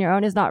if you're on your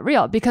own is not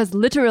real, because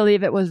literally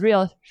if it was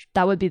real,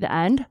 that would be the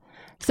end.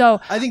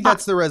 So I think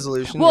that's the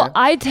resolution. Well, yeah.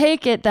 I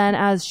take it then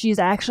as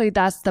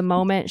that's the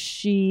moment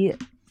she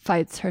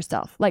fights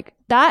herself. Like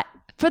that,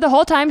 for the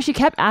whole time, she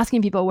kept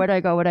asking people, where do I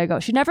go? Where do I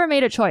go? She never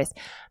made a choice.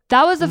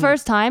 That was the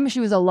first time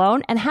she was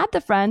alone and had the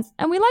friends,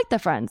 and we liked the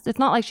friends. It's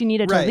not like she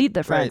needed to lead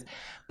the friends.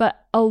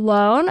 But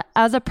alone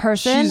as a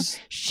person,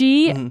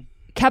 she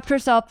kept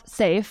herself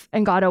safe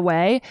and got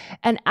away.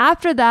 And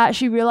after that,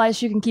 she realized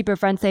she can keep her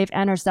friends safe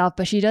and herself,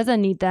 but she doesn't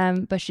need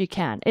them, but she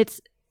can. That's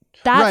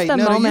the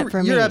moment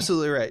for me. You're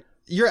absolutely right.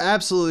 You're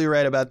absolutely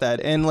right about that.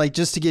 And like,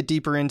 just to get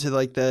deeper into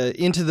like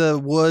into the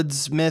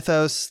woods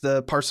mythos,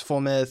 the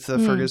Parsifal myth, the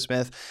Fergus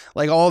myth,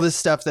 like all this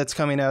stuff that's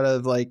coming out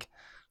of like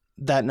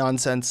that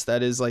nonsense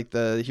that is like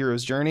the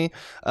hero's journey.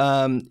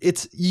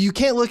 You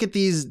can't look at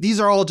these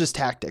are all just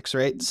tactics,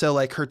 right? So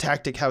like her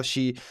tactic, how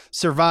she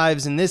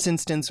survives in this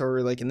instance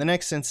or like in the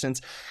next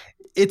instance,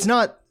 it's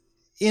not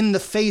in the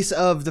face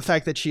of the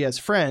fact that she has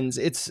friends,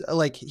 it's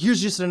like,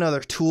 here's just another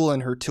tool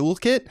in her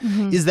toolkit,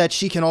 is that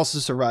she can also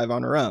survive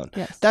on her own.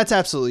 Yes. That's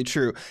absolutely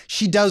true.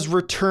 She does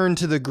return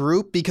to the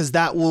group because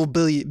that will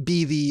be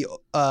the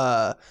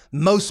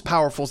most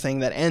powerful thing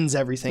that ends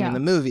everything in the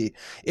movie.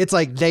 It's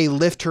like they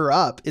lift her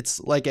up. It's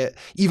like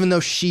even though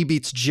she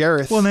beats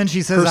Jareth, well, then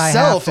she says, I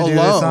have to do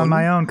this on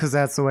my own because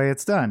that's the way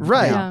it's done.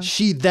 Right. Yeah.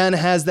 She then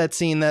has that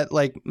scene that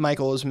like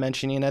Michael was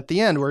mentioning at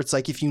the end where it's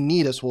like, if you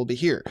need us, we'll be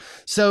here.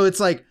 So it's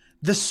like,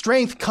 the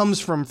strength comes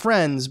from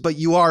friends, but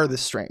you are the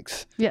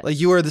strength. Yes. Like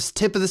you are the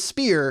tip of the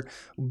spear,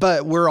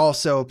 but we're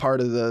also a part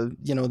of the,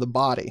 the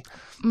body.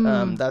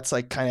 That's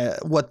like kind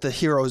of what the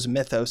hero's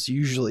mythos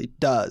usually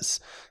does.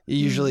 It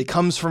usually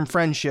comes from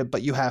friendship,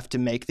 but you have to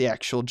make the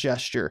actual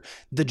gesture,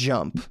 the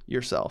jump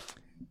yourself.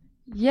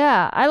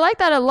 Yeah, I like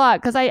that a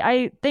lot because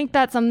I think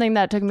that's something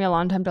that took me a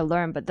long time to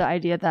learn. But the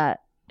idea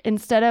that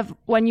instead of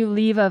when you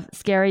leave a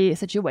scary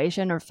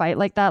situation or fight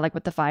like that, like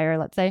with the fire,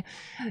 let's say,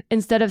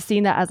 instead of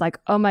seeing that as like,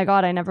 oh my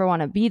God, I never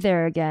want to be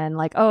there again.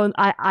 Like, oh,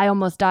 I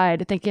almost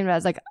died. Thinking of it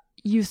as like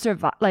you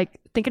survive, like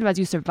thinking of it as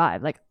you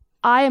survive. Like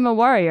I am a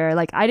warrior.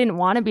 Like I didn't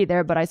want to be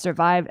there, but I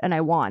survived and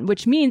I won,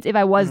 which means if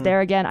I was there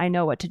again, I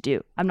know what to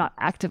do. I'm not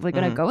actively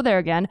going to go there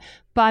again,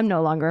 but I'm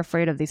no longer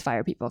afraid of these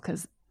fire people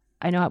because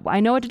I know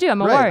what to do. I'm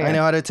a warrior. I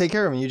know how to take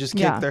care of them. You just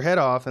kick their head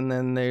off, and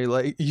then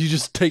you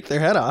just take their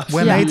head off.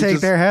 When they take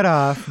their head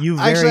off, you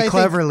very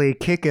cleverly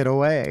kick it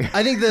away.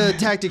 I think the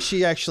tactic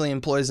she actually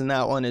employs in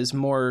that one is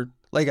more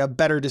like a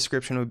better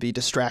description would be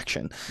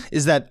distraction.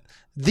 Is that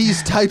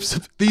these types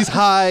of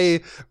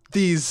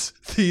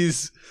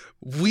these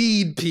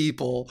weed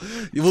people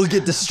will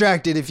get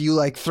distracted if you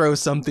like throw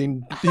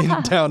something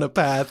down a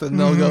path and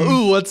they'll go,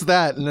 ooh, what's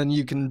that? And then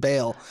you can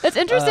bail. It's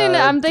interesting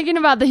that I'm thinking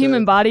about the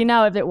human body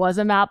now. If it was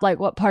a map, like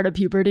what part of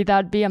puberty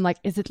that would be. I'm like,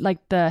 is it like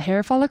the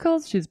hair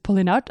follicles she's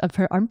pulling out of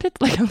her armpit?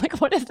 Like, I'm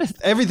like, what is this?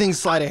 Everything's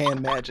sleight of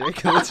hand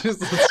magic. let's just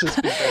be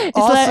fair.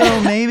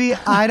 Also, maybe,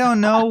 I don't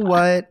know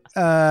what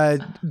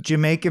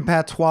Jamaican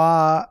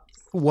patois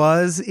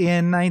was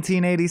in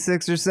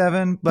 1986 or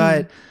 7,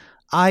 but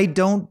I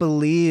don't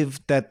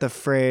believe that the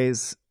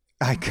phrase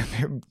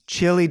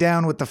chili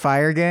down with the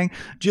fire gang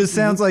just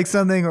sounds like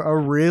something a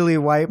really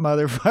white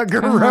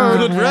motherfucker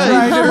wrote.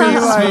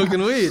 Right.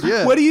 Smoking weed,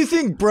 yeah. What do you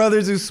think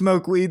brothers who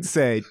smoke weed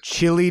say?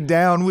 Chili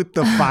down with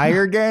the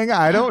fire gang?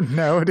 I don't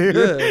know, dude.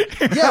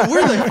 Yeah,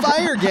 we're the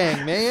fire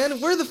gang, man.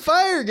 We're the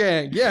fire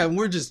gang. Yeah, and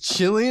we're just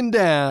chilling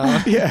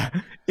down. Yeah.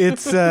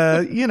 It's,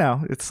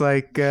 it's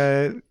like...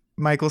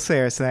 Michael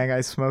Cera saying,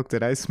 I smoked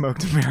it. I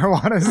smoked a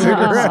marijuana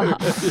cigarette.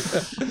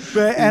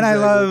 But I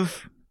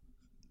love,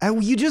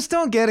 you just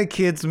don't get a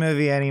kid's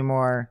movie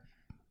anymore.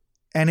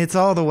 And it's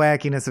all the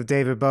wackiness of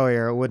David Bowie,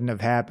 or it wouldn't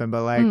have happened.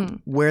 But like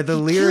where the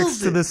lyrics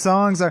to the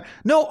songs are,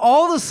 no,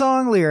 all the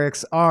song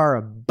lyrics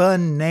are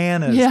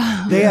bananas.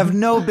 Yeah. They have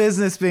no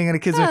business being in a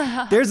kid's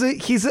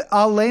movie.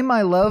 I'll lay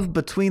my love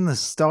between the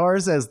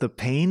stars as the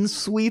pain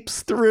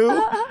sweeps through.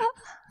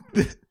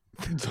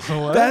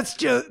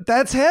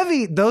 That's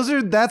heavy.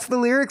 That's the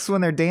lyrics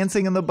when they're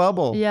dancing in the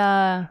bubble.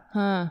 Yeah.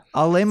 Huh.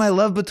 I'll lay my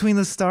love between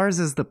the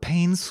stars as the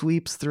pain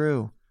sweeps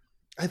through.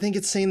 I think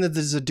it's saying that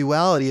there's a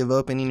duality of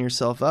opening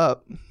yourself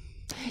up.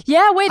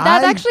 Yeah, wait,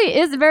 that actually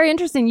is very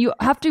interesting. You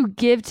have to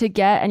give to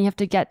get, and you have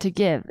to get to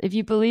give. If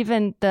you believe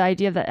in the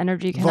idea that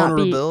energy cannot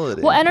be...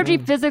 energy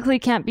physically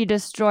can't be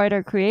destroyed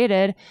or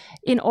created.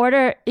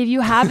 If you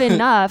have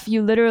enough,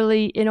 you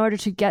literally, in order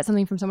to get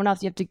something from someone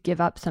else, you have to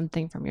give up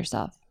something from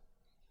yourself.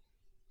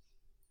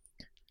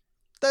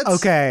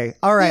 Okay.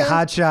 All right,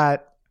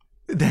 hotshot.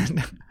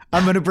 Then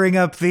I'm going to bring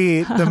up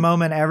the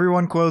moment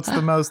everyone quotes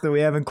the most that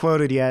we haven't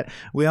quoted yet.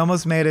 We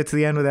almost made it to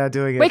the end without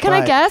doing it. Wait, can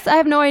I guess? I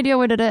have no idea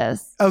what it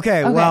is.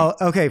 Okay. Well,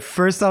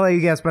 first I'll let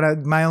you guess,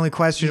 but my only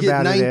question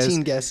about it is...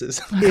 19 guesses.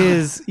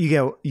 is you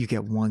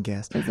get one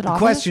guess. Is it the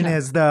question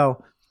is,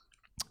 though,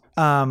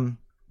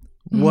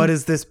 what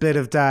does this bit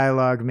of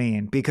dialogue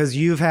mean? Because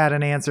you've had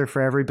an answer for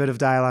every bit of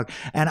dialogue,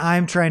 and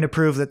I'm trying to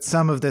prove that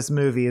some of this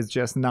movie is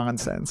just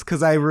nonsense,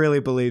 because I really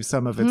believe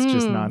some of it's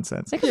just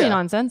nonsense. It could be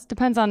nonsense.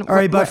 Depends on... All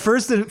right, but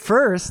first,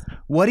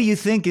 what do you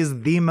think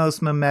is the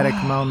most mimetic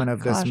moment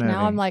of this movie?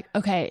 Now I'm like,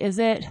 okay, is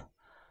it...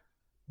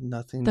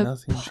 Nothing,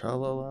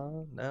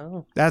 tra-la-la,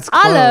 no. That's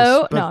close.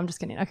 Hello. No, I'm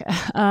just kidding. Okay.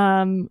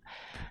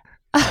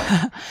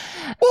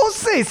 We'll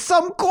say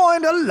some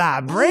kind of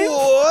labyrinth.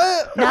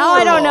 What? Now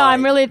I don't know.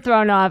 I'm really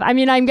thrown off. I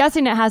mean, I'm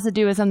guessing it has to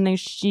do with something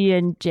she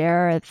and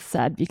Jareth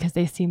said because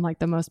they seem like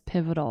the most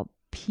pivotal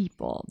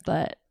people.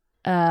 But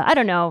I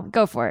don't know.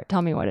 Go for it.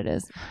 Tell me what it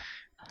is.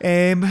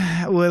 Abe,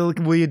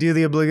 will you do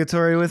the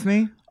obligatory with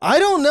me? I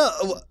don't know.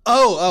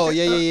 Oh,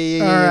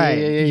 yeah. All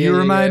right. You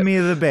remind me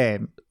of the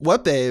babe.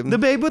 What babe? The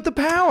babe with the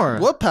power.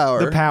 What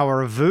power? The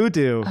power of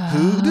voodoo.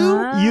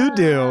 Voodoo? You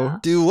do.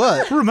 Do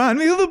what? Remind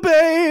me of the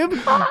babe.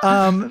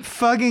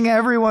 Fucking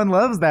everyone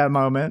loves that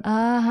moment.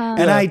 Uh-huh.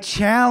 And I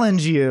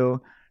challenge you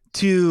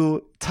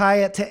to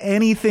tie it to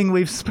anything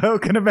we've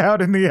spoken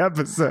about in the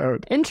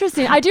episode.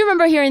 Interesting. I do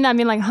remember hearing that and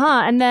being like,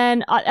 huh. And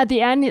then at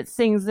the end, it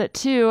sings it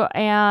too.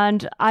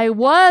 And I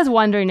was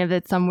wondering if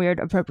it's some weird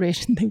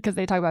appropriation thing because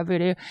they talk about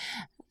voodoo.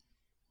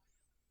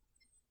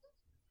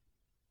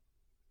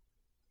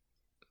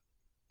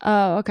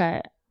 Oh,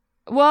 okay.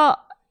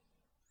 Well,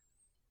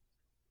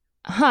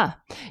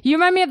 you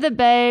remind me of the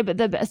Babe.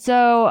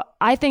 So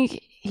I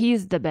think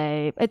he's the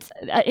Babe. It's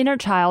inner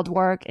child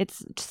work.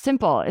 It's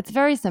simple. It's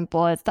very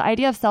simple. It's the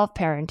idea of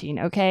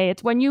self-parenting, okay?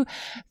 It's when you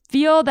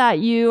feel that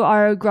you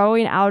are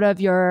growing out of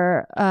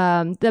your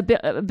the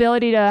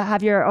ability to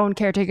have your own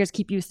caretakers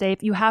keep you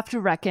safe. You have to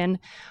reckon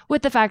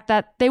with the fact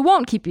that they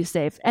won't keep you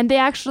safe, and they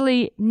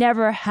actually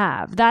never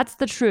have. That's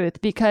the truth,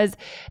 because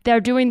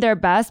they're doing their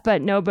best,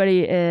 but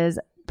nobody is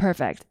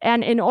perfect.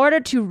 And in order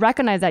to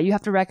recognize that, you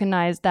have to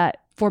recognize that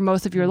for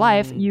most of your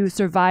life, you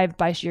survived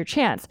by sheer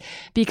chance,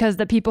 because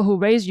the people who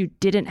raised you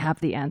didn't have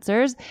the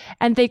answers,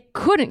 and they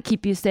couldn't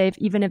keep you safe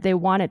even if they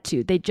wanted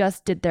to. They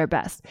just did their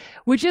best,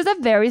 which is a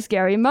very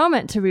scary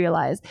moment to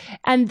realize.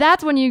 And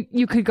that's when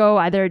you could go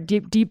either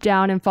deep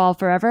down and fall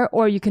forever,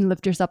 or you can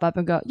lift yourself up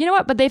and go, you know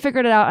what, but they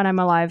figured it out and I'm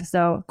alive,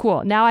 so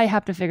cool. Now I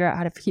have to figure out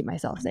how to keep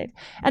myself safe.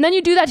 And then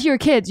you do that to your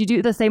kids. You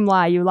do the same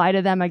lie. You lie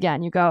to them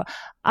again. You go,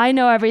 I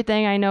know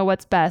everything. I know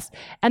what's best.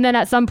 And then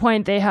at some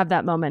point they have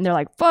that moment and they're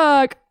like,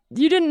 fuck,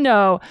 you didn't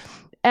know.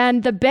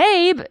 And the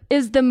Babe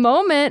is the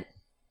moment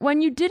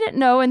when you didn't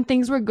know and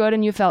things were good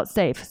and you felt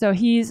safe. So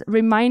he's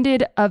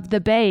reminded of the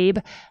Babe,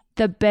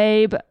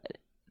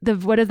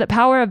 what is the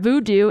power of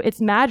voodoo? It's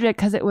magic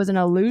because it was an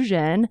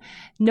illusion.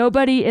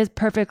 Nobody is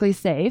perfectly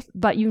safe,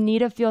 but you need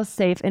to feel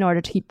safe in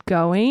order to keep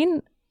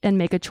going and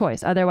make a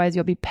choice. Otherwise,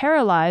 you'll be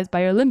paralyzed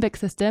by your limbic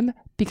system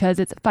because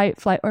it's fight,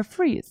 flight, or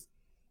freeze.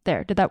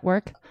 There, did that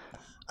work?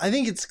 I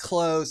think it's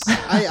close.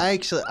 I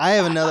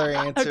have another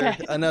answer, Okay.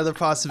 Another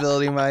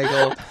possibility,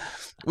 Michael,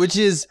 which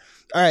is,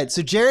 all right,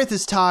 so Jareth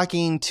is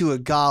talking to a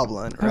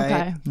goblin, right?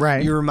 Okay.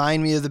 Right. You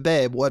remind me of the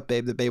Babe. What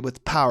Babe? The Babe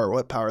with power.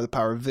 What power? The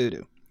power of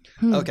voodoo.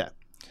 Okay.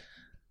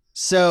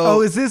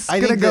 So, is this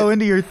going to go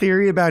into your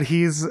theory about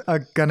he's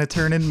going to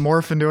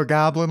morph into a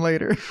goblin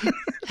later?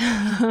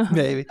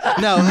 Maybe.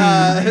 No,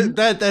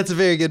 that's a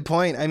very good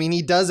point. I mean,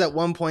 he does at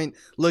one point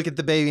look at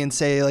the baby and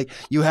say, like,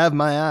 you have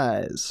my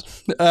eyes.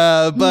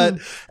 But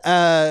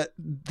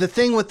the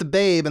thing with the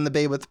Babe and the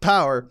Babe with the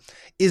power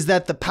is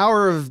that the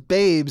power of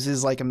babes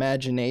is like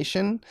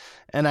imagination.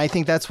 And I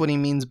think that's what he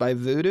means by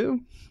voodoo.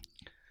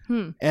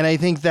 And I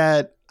think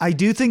that I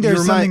do think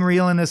there's something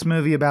real in this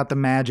movie about the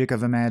magic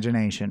of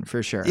imagination,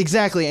 for sure.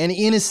 Exactly. And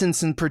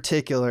innocence in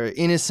particular,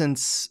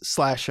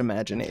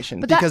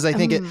 innocence/imagination. Because I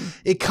think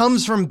it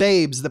comes from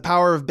babes, the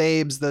power of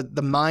babes,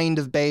 the mind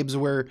of babes,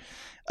 where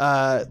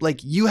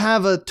like you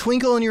have a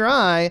twinkle in your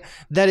eye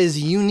that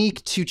is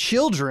unique to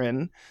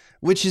children,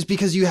 which is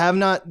because you have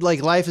not,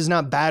 like, life has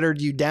not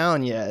battered you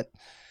down yet.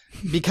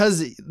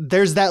 Because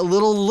there's that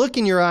little look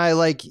in your eye,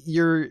 like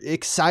you're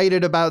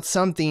excited about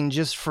something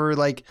just for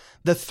like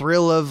the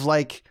thrill of,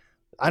 like,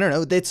 I don't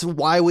know. That's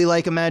why we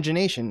like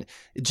imagination.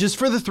 Just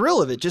for the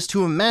thrill of it, just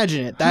to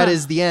imagine it. That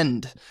is the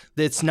end.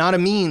 It's not a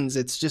means.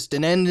 It's just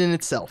an end in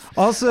itself.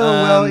 Also,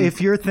 well,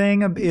 if your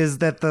thing is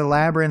that the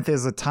labyrinth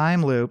is a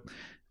time loop,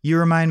 you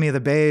remind me of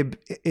the Babe.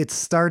 It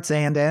starts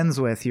and ends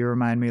with you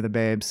remind me of the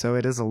Babe. So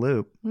it is a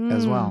loop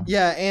as well.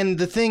 Yeah. And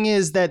the thing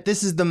is that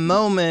this is the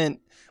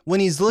moment when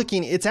he's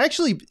looking, it's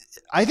actually,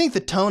 I think the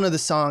tone of the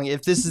song,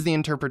 if this is the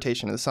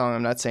interpretation of the song,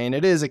 I'm not saying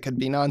it is, it could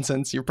be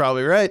nonsense, you're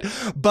probably right.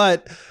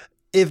 But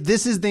if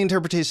this is the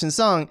interpretation of the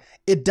song,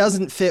 it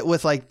doesn't fit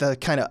with like the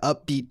kind of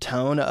upbeat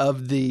tone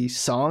of the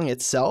song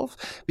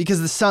itself,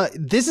 because the song,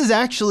 this is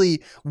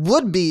actually,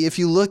 would be, if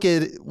you look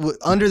at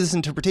under this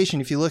interpretation,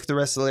 if you look at the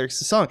rest of the lyrics of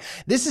the song,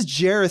 this is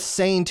Jareth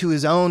saying to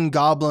his own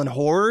goblin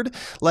horde,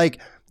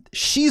 like,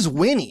 she's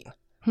winning.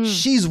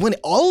 She's winning.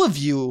 All of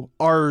you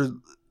are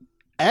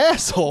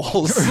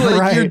assholes. Like,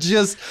 right. You're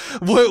just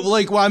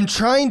I'm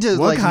trying to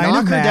what like kind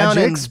knock of her down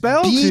and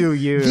spell beat to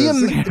use?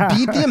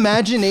 beat the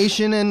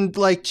imagination and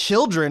like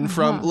children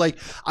from like,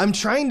 I'm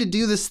trying to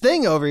do this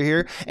thing over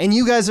here, and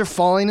you guys are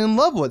falling in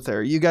love with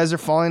her. You guys are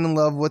falling in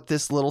love with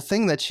this little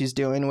thing that she's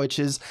doing, which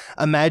is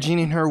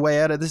imagining her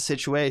way out of the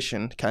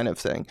situation, kind of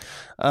thing.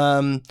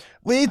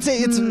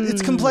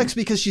 It's complex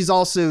because she's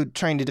also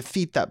trying to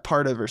defeat that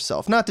part of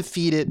herself. Not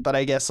defeat it, but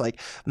I guess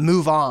like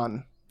move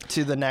on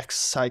to the next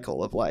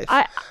cycle of life.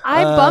 I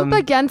bump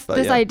against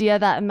this idea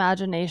that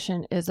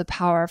imagination is a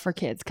power for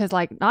kids, because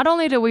like not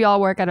only do we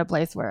all work at a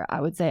place where I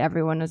would say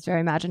everyone was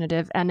very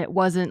imaginative and it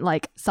wasn't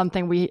like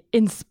something we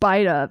in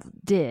spite of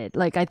did,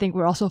 like I think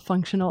we're also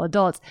functional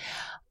adults.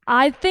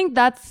 I think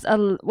that's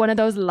one of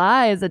those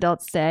lies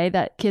adults say,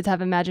 that kids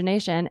have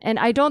imagination, and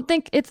I don't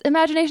think it's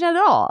imagination at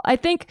all. I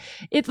think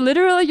it's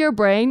literally your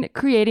brain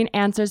creating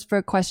answers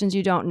for questions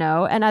you don't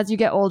know, and as you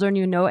get older and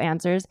you know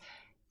answers,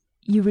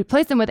 you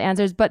replace them with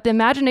answers, but the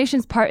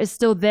imagination's part is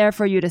still there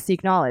for you to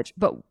seek knowledge.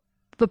 But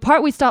the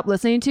part we stop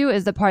listening to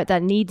is the part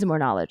that needs more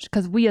knowledge,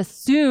 because we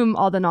assume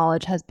all the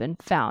knowledge has been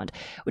found,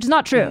 which is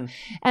not true.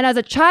 And as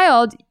a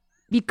child,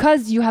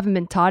 because you haven't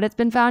been taught it's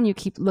been found, you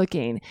keep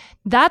looking.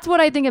 That's what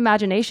I think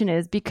imagination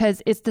is,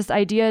 because it's this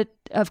idea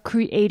of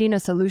creating a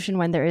solution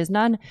when there is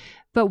none.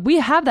 But we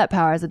have that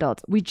power as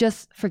adults. We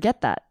just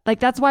forget that. Like,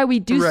 that's why we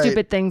do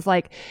stupid things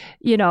like,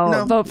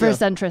 vote for a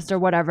centrist or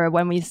whatever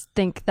when we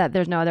think that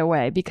there's no other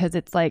way, because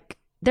it's like,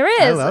 there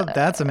is.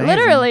 That's amazing.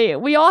 Literally,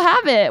 we all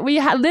have it.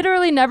 We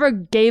literally never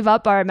gave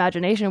up our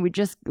imagination. We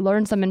just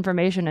learned some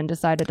information and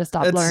decided to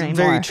stop learning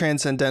very more.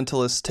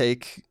 transcendentalist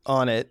take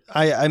on it.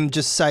 I'm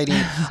just citing.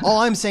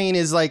 All I'm saying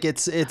is like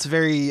it's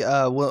very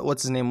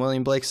what's his name?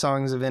 William Blake,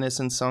 Songs of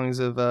Innocence, Songs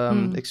of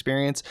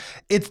Experience.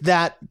 It's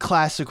that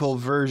classical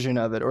version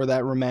of it, or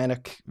that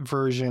romantic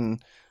version.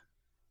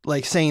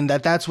 Like saying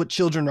that that's what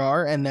children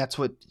are and that's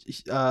what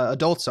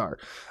adults are.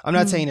 I'm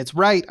not saying it's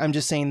right. I'm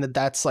just saying that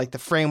that's like the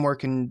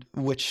framework in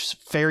which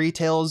fairy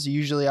tales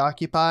usually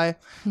occupy.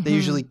 They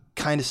usually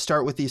kind of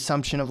start with the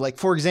assumption of like,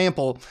 for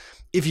example,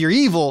 if you're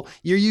evil,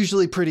 you're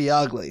usually pretty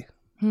ugly,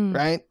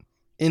 right?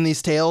 In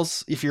these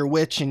tales, if you're a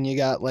witch and you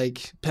got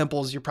like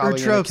pimples, you're probably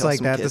or tropes gonna kill like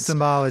some that. kids. The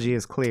symbology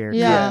is clear.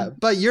 Yeah.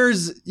 But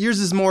yours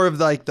is more of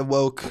like the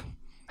woke,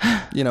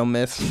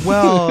 myth.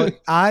 Well,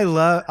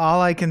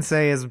 all I can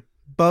say is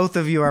both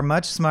of you are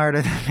much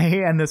smarter than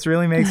me, and this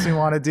really makes me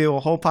want to do a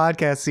whole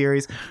podcast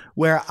series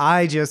where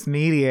I just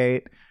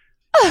mediate.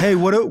 Hey,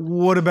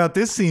 what about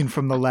this scene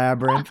from The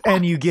Labyrinth?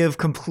 And you give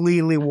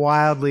completely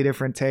wildly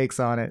different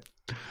takes on it.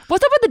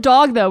 What's up with the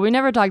dog, though? We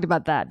never talked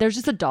about that. There's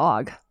just a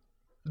dog.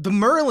 The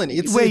Merlin. Wait,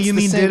 it's you the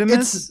mean same,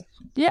 Didymus?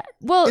 Yeah,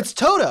 well... It's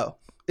Toto.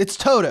 It's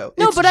Toto.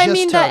 No, It's but I just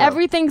mean that Toto.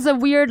 everything's a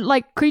weird,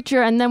 like,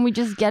 creature, and then we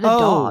just get a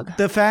dog.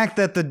 The fact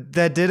that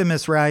that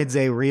Didymus rides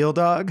a real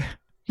dog?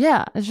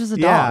 Yeah, it's just a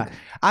dog.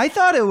 I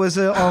thought it was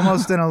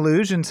almost an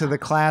allusion to the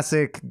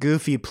classic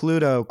Goofy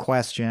Pluto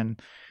question,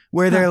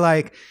 where they're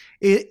like,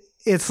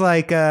 it's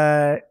like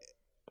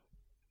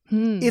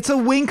it's a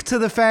wink to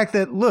the fact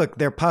that, look,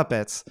 they're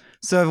puppets.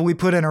 So if we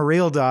put in a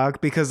real dog,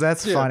 because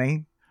that's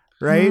funny,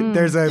 right?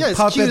 There's a it's cute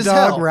puppet as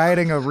dog hell.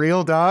 riding a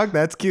real dog.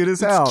 That's cute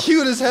as hell. It's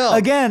cute as hell.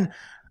 Again,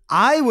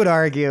 I would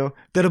argue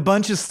that a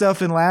bunch of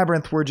stuff in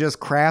Labyrinth were just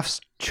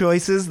crafts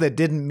choices that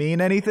didn't mean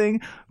anything,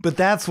 but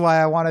that's why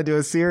I want to do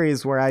a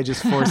series where I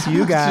just force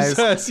you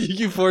guys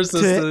you force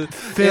us to to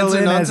fill answer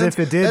in nonsense. as if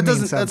it did That mean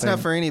doesn't. something. That's not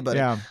for anybody.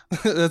 Yeah.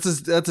 that's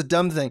a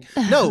dumb thing.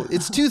 No,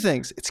 it's two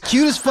things. It's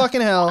cute as fucking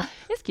hell.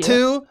 It's cute.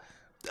 Two,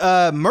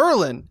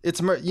 Merlin.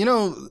 It's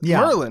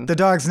Merlin. The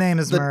dog's name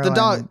is Merlin. The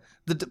dog.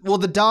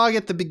 The dog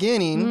at the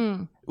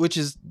beginning, which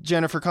is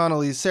Jennifer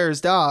Connelly's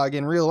Sarah's dog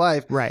in real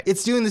life. Right.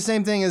 It's doing the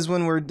same thing as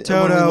when we're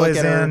Toto when we look is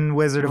at her in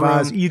Wizard of room.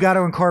 Oz. You got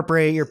to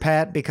incorporate your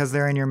pet because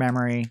they're in your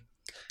memory.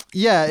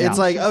 Yeah, it's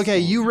like, okay,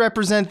 you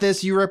represent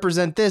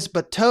this,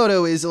 but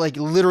Toto is like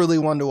literally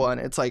 1-to-1.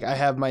 It's like I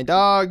have my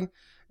dog,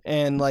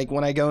 and like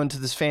when I go into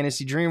this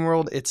fantasy dream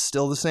world, it's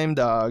still the same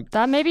dog.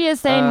 That maybe is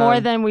saying more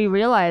than we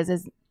realize,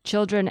 is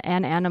children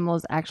and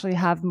animals actually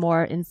have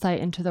more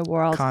insight into the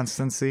world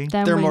Constancy.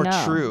 than They're we more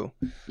know. true.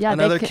 Yeah,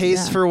 Another they could-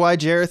 case yeah. for why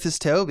Jareth is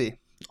Toby.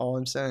 All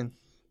I'm saying.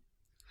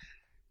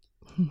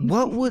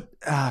 What would...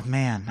 Oh,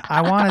 man.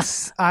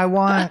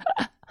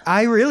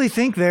 I really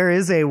think there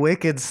is a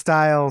Wicked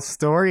style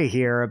story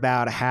here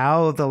about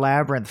how the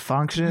labyrinth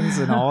functions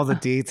and all the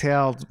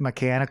detailed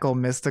mechanical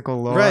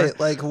mystical lore. Right,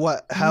 like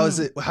what? How is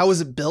it? How was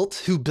it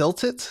built? Who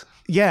built it?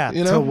 Yeah,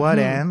 You to know? what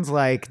end?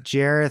 Like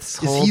Jareth's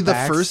whole Is he the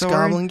first backstory?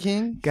 Goblin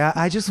King? God,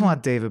 I just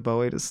want David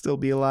Bowie to still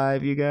be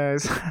alive, you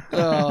guys.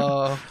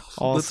 Oh,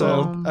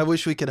 Also- I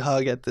wish we could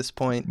hug at this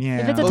point. Yeah.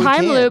 If it's a But we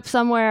time can't. loop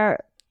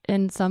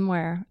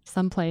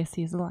someplace,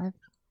 he's alive.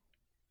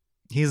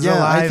 He's Yeah, I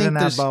alive think in that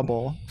there's-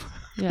 bubble.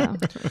 Yeah.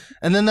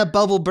 And then that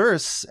bubble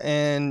bursts,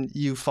 and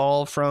you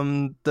fall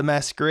from the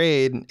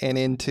masquerade and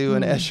into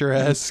an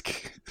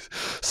Escher-esque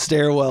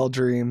stairwell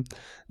dream.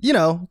 You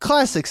know,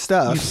 classic You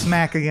stuff.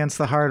 smack against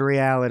the hard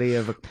reality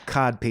of a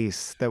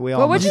codpiece that we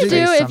all What would must you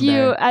do face if you,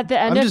 someday. at the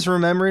end I'm of just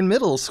remembering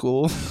middle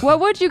school. What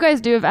would you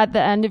guys do if at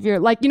the end of your,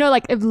 like,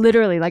 if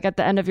literally, like, at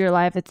the end of your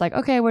life, it's like,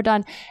 okay, we're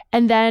done.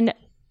 And then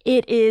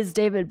it is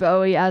David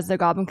Bowie as the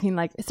Goblin King,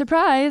 like,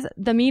 surprise,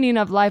 the meaning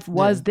of life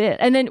was this.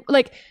 And then,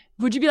 like,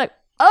 would you be like,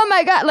 oh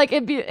my God, like,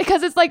 it'd be,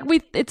 because it's like,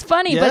 it's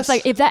funny, but Yes. it's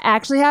like, if that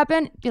actually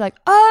happened, be like,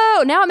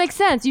 oh, now it makes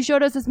sense. You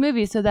showed us this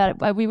movie so that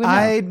we would know.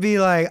 I'd be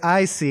like,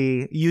 I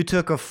see. You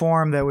took a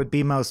form that would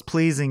be most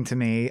pleasing to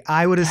me.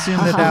 I would assume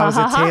that was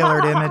a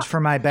tailored image for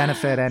my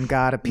benefit, and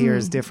God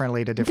appears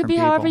differently to It different could be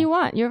people. however you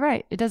want. You're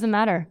right. It doesn't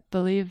matter.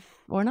 Believe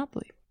or not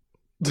believe.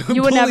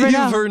 You would never Believe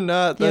know. or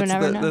not. You would That's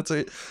never know. That's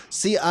a,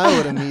 see, I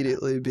would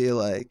immediately be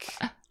like,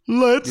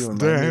 Let's you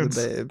remind me dance.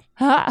 of the babe.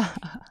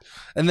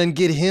 And then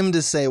get him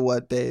to say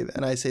what, babe?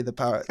 And I say the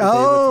power. The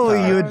Oh, babe with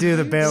the you power. would do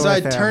the bit So with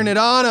I'd him. turn it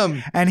on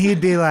him. And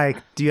he'd be like,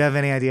 do you have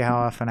any idea how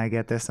often I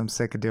get this? I'm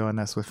sick of doing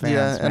this with fans.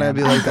 Yeah, and man. I'd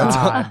be like,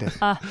 that's-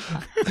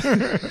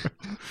 God.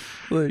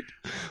 Like,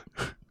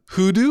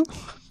 hoodoo?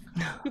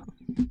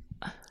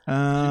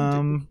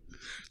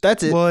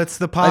 That's it. Well, it's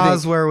the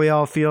pause where we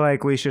all feel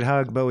like we should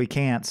hug, but we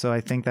can't. So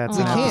I think that's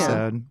an Aw.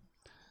 episode.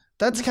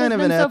 That's This kind has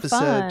of an been so episode.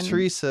 fun.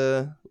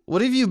 Teresa,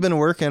 What have you been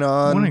working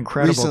on? What an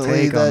incredible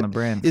recently take on that the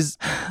brand.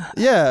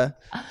 Yeah.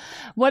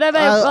 What have I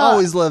I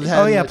always love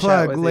having a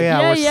plug. chat with you.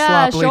 Yeah, we're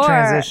sloppily sure.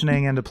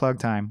 transitioning into plug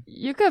time.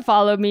 You could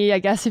follow me, I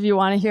guess, if you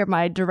want to hear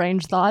my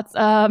deranged thoughts,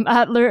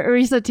 at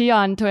Larissa T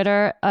on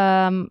Twitter.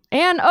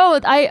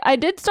 I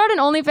did start an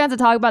OnlyFans to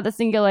talk about the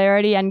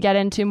singularity and get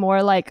into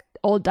more like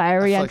old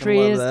diary I fucking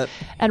love entries that.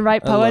 and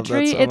write I love that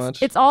poetry. so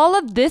much. It's all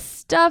of this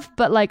stuff,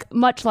 but like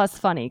much less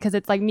funny because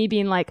it's like me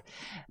being like,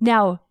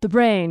 now the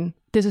brain,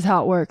 this is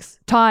how it works.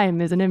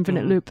 Time is an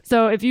infinite loop.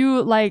 So if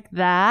you like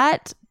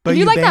that. But if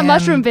you like that ban-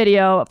 mushroom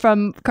video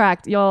from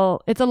Cracked,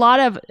 it's a lot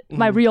of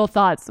my real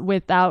thoughts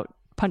without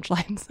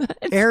punchlines.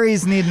 It's-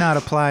 Aries need not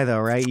apply though,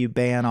 right? You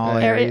ban all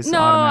Aries. No,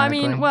 I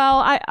automatically. mean,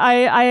 well,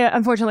 I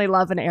unfortunately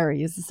love an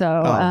Aries, so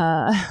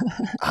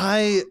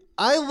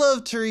I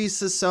love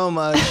Teresa so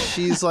much.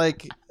 She's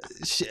like,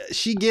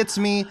 she gets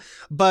me,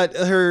 but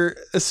her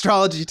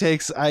astrology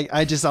takes,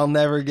 I'll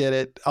never get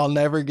it. I'll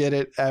never get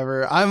it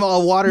ever. I'm a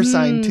water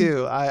sign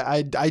too.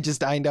 I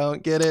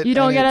don't get it. you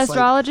don't and get it's like,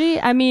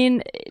 astrology. I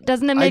mean,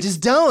 doesn't it I make?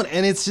 just don't,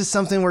 and it's just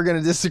something we're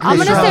gonna disagree. I'm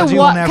gonna say Astrology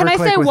will what- never can I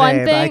click say with one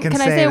Abe. thing? Can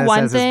Can I say say this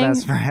one as his thing?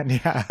 best friend.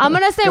 Yeah. I'm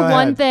gonna say Go one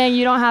ahead. thing.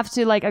 You don't have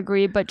to like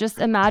agree, but just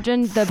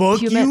imagine the Fuck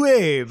human. you,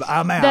 Abe.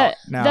 I'm out.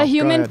 No, The go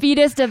human ahead.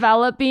 fetus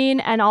developing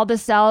and all the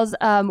cells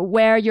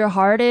where your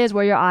heart is,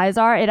 where your eyes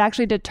are, it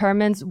actually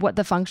determines what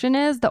the function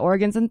is, the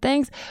organs and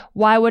things.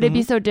 Why would it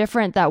be so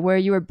different that where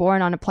you were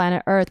born on a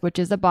planet Earth, which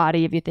is a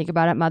body, if you think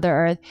about it, Mother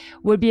Earth,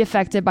 would be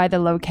affected by the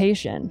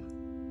location?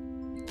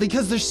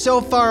 Because they're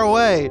so far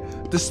away.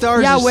 The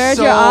stars Yeah, are where's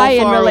so your eye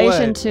in far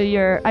relation away. to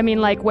your, I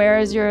mean, like, where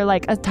is your,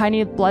 like, a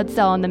tiny blood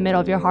cell in the middle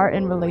of your heart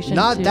in relation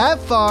Not to... that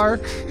far.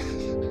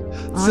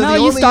 Oh, no,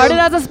 you started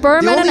as a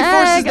sperm the and an only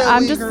forces egg. that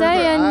I'm we just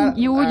remember- saying,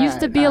 you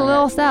used to be a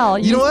little cell.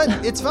 You know what?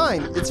 It's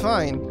fine. It's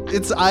fine.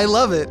 I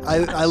love it.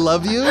 I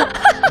love you.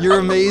 You're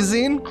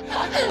amazing.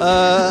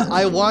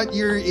 I want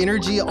your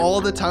energy all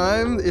the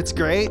time. It's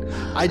great.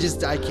 I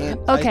can't.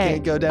 Okay, I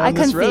can't go down I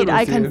this road concede. I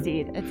with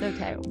you. concede. It's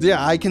okay.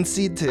 Yeah, I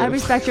concede too. I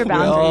respect your We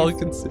all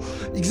boundaries.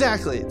 concede.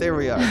 Exactly. There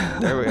we are.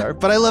 There we are.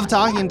 But I love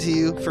talking to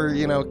you for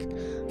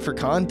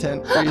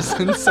content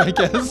reasons, I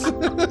guess.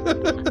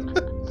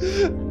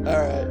 All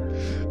right.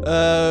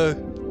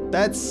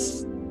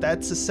 That's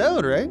a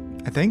sode, right?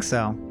 I think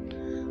so.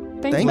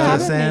 Thanks Thank for you.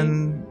 Let us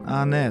having me. in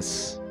on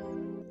this.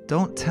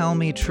 Don't tell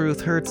me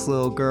truth hurts,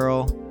 little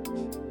girl,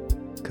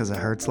 'cause it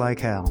hurts like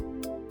hell.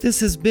 This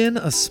has been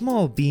a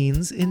Small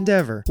Beans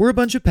endeavor. We're a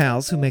bunch of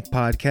pals who make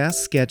podcasts,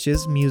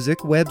 sketches,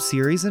 music, web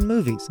series, and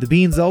movies. The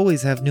Beans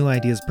always have new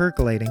ideas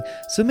percolating,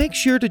 so make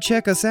sure to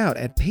check us out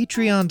at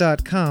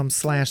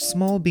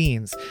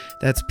patreon.com/smallbeans.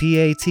 That's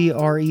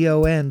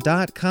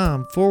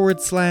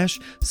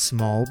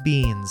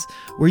patreon.com/smallbeans,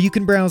 where you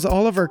can browse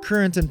all of our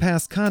current and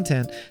past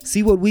content,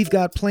 see what we've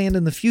got planned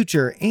in the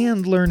future,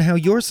 and learn how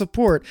your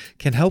support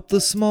can help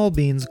the small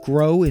beans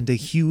grow into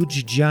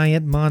huge,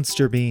 giant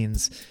monster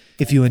beans.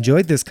 If you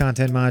enjoyed this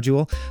content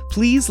module,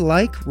 please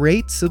like,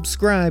 rate,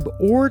 subscribe,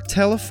 or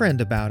tell a friend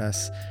about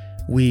us.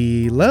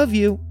 We love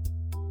you.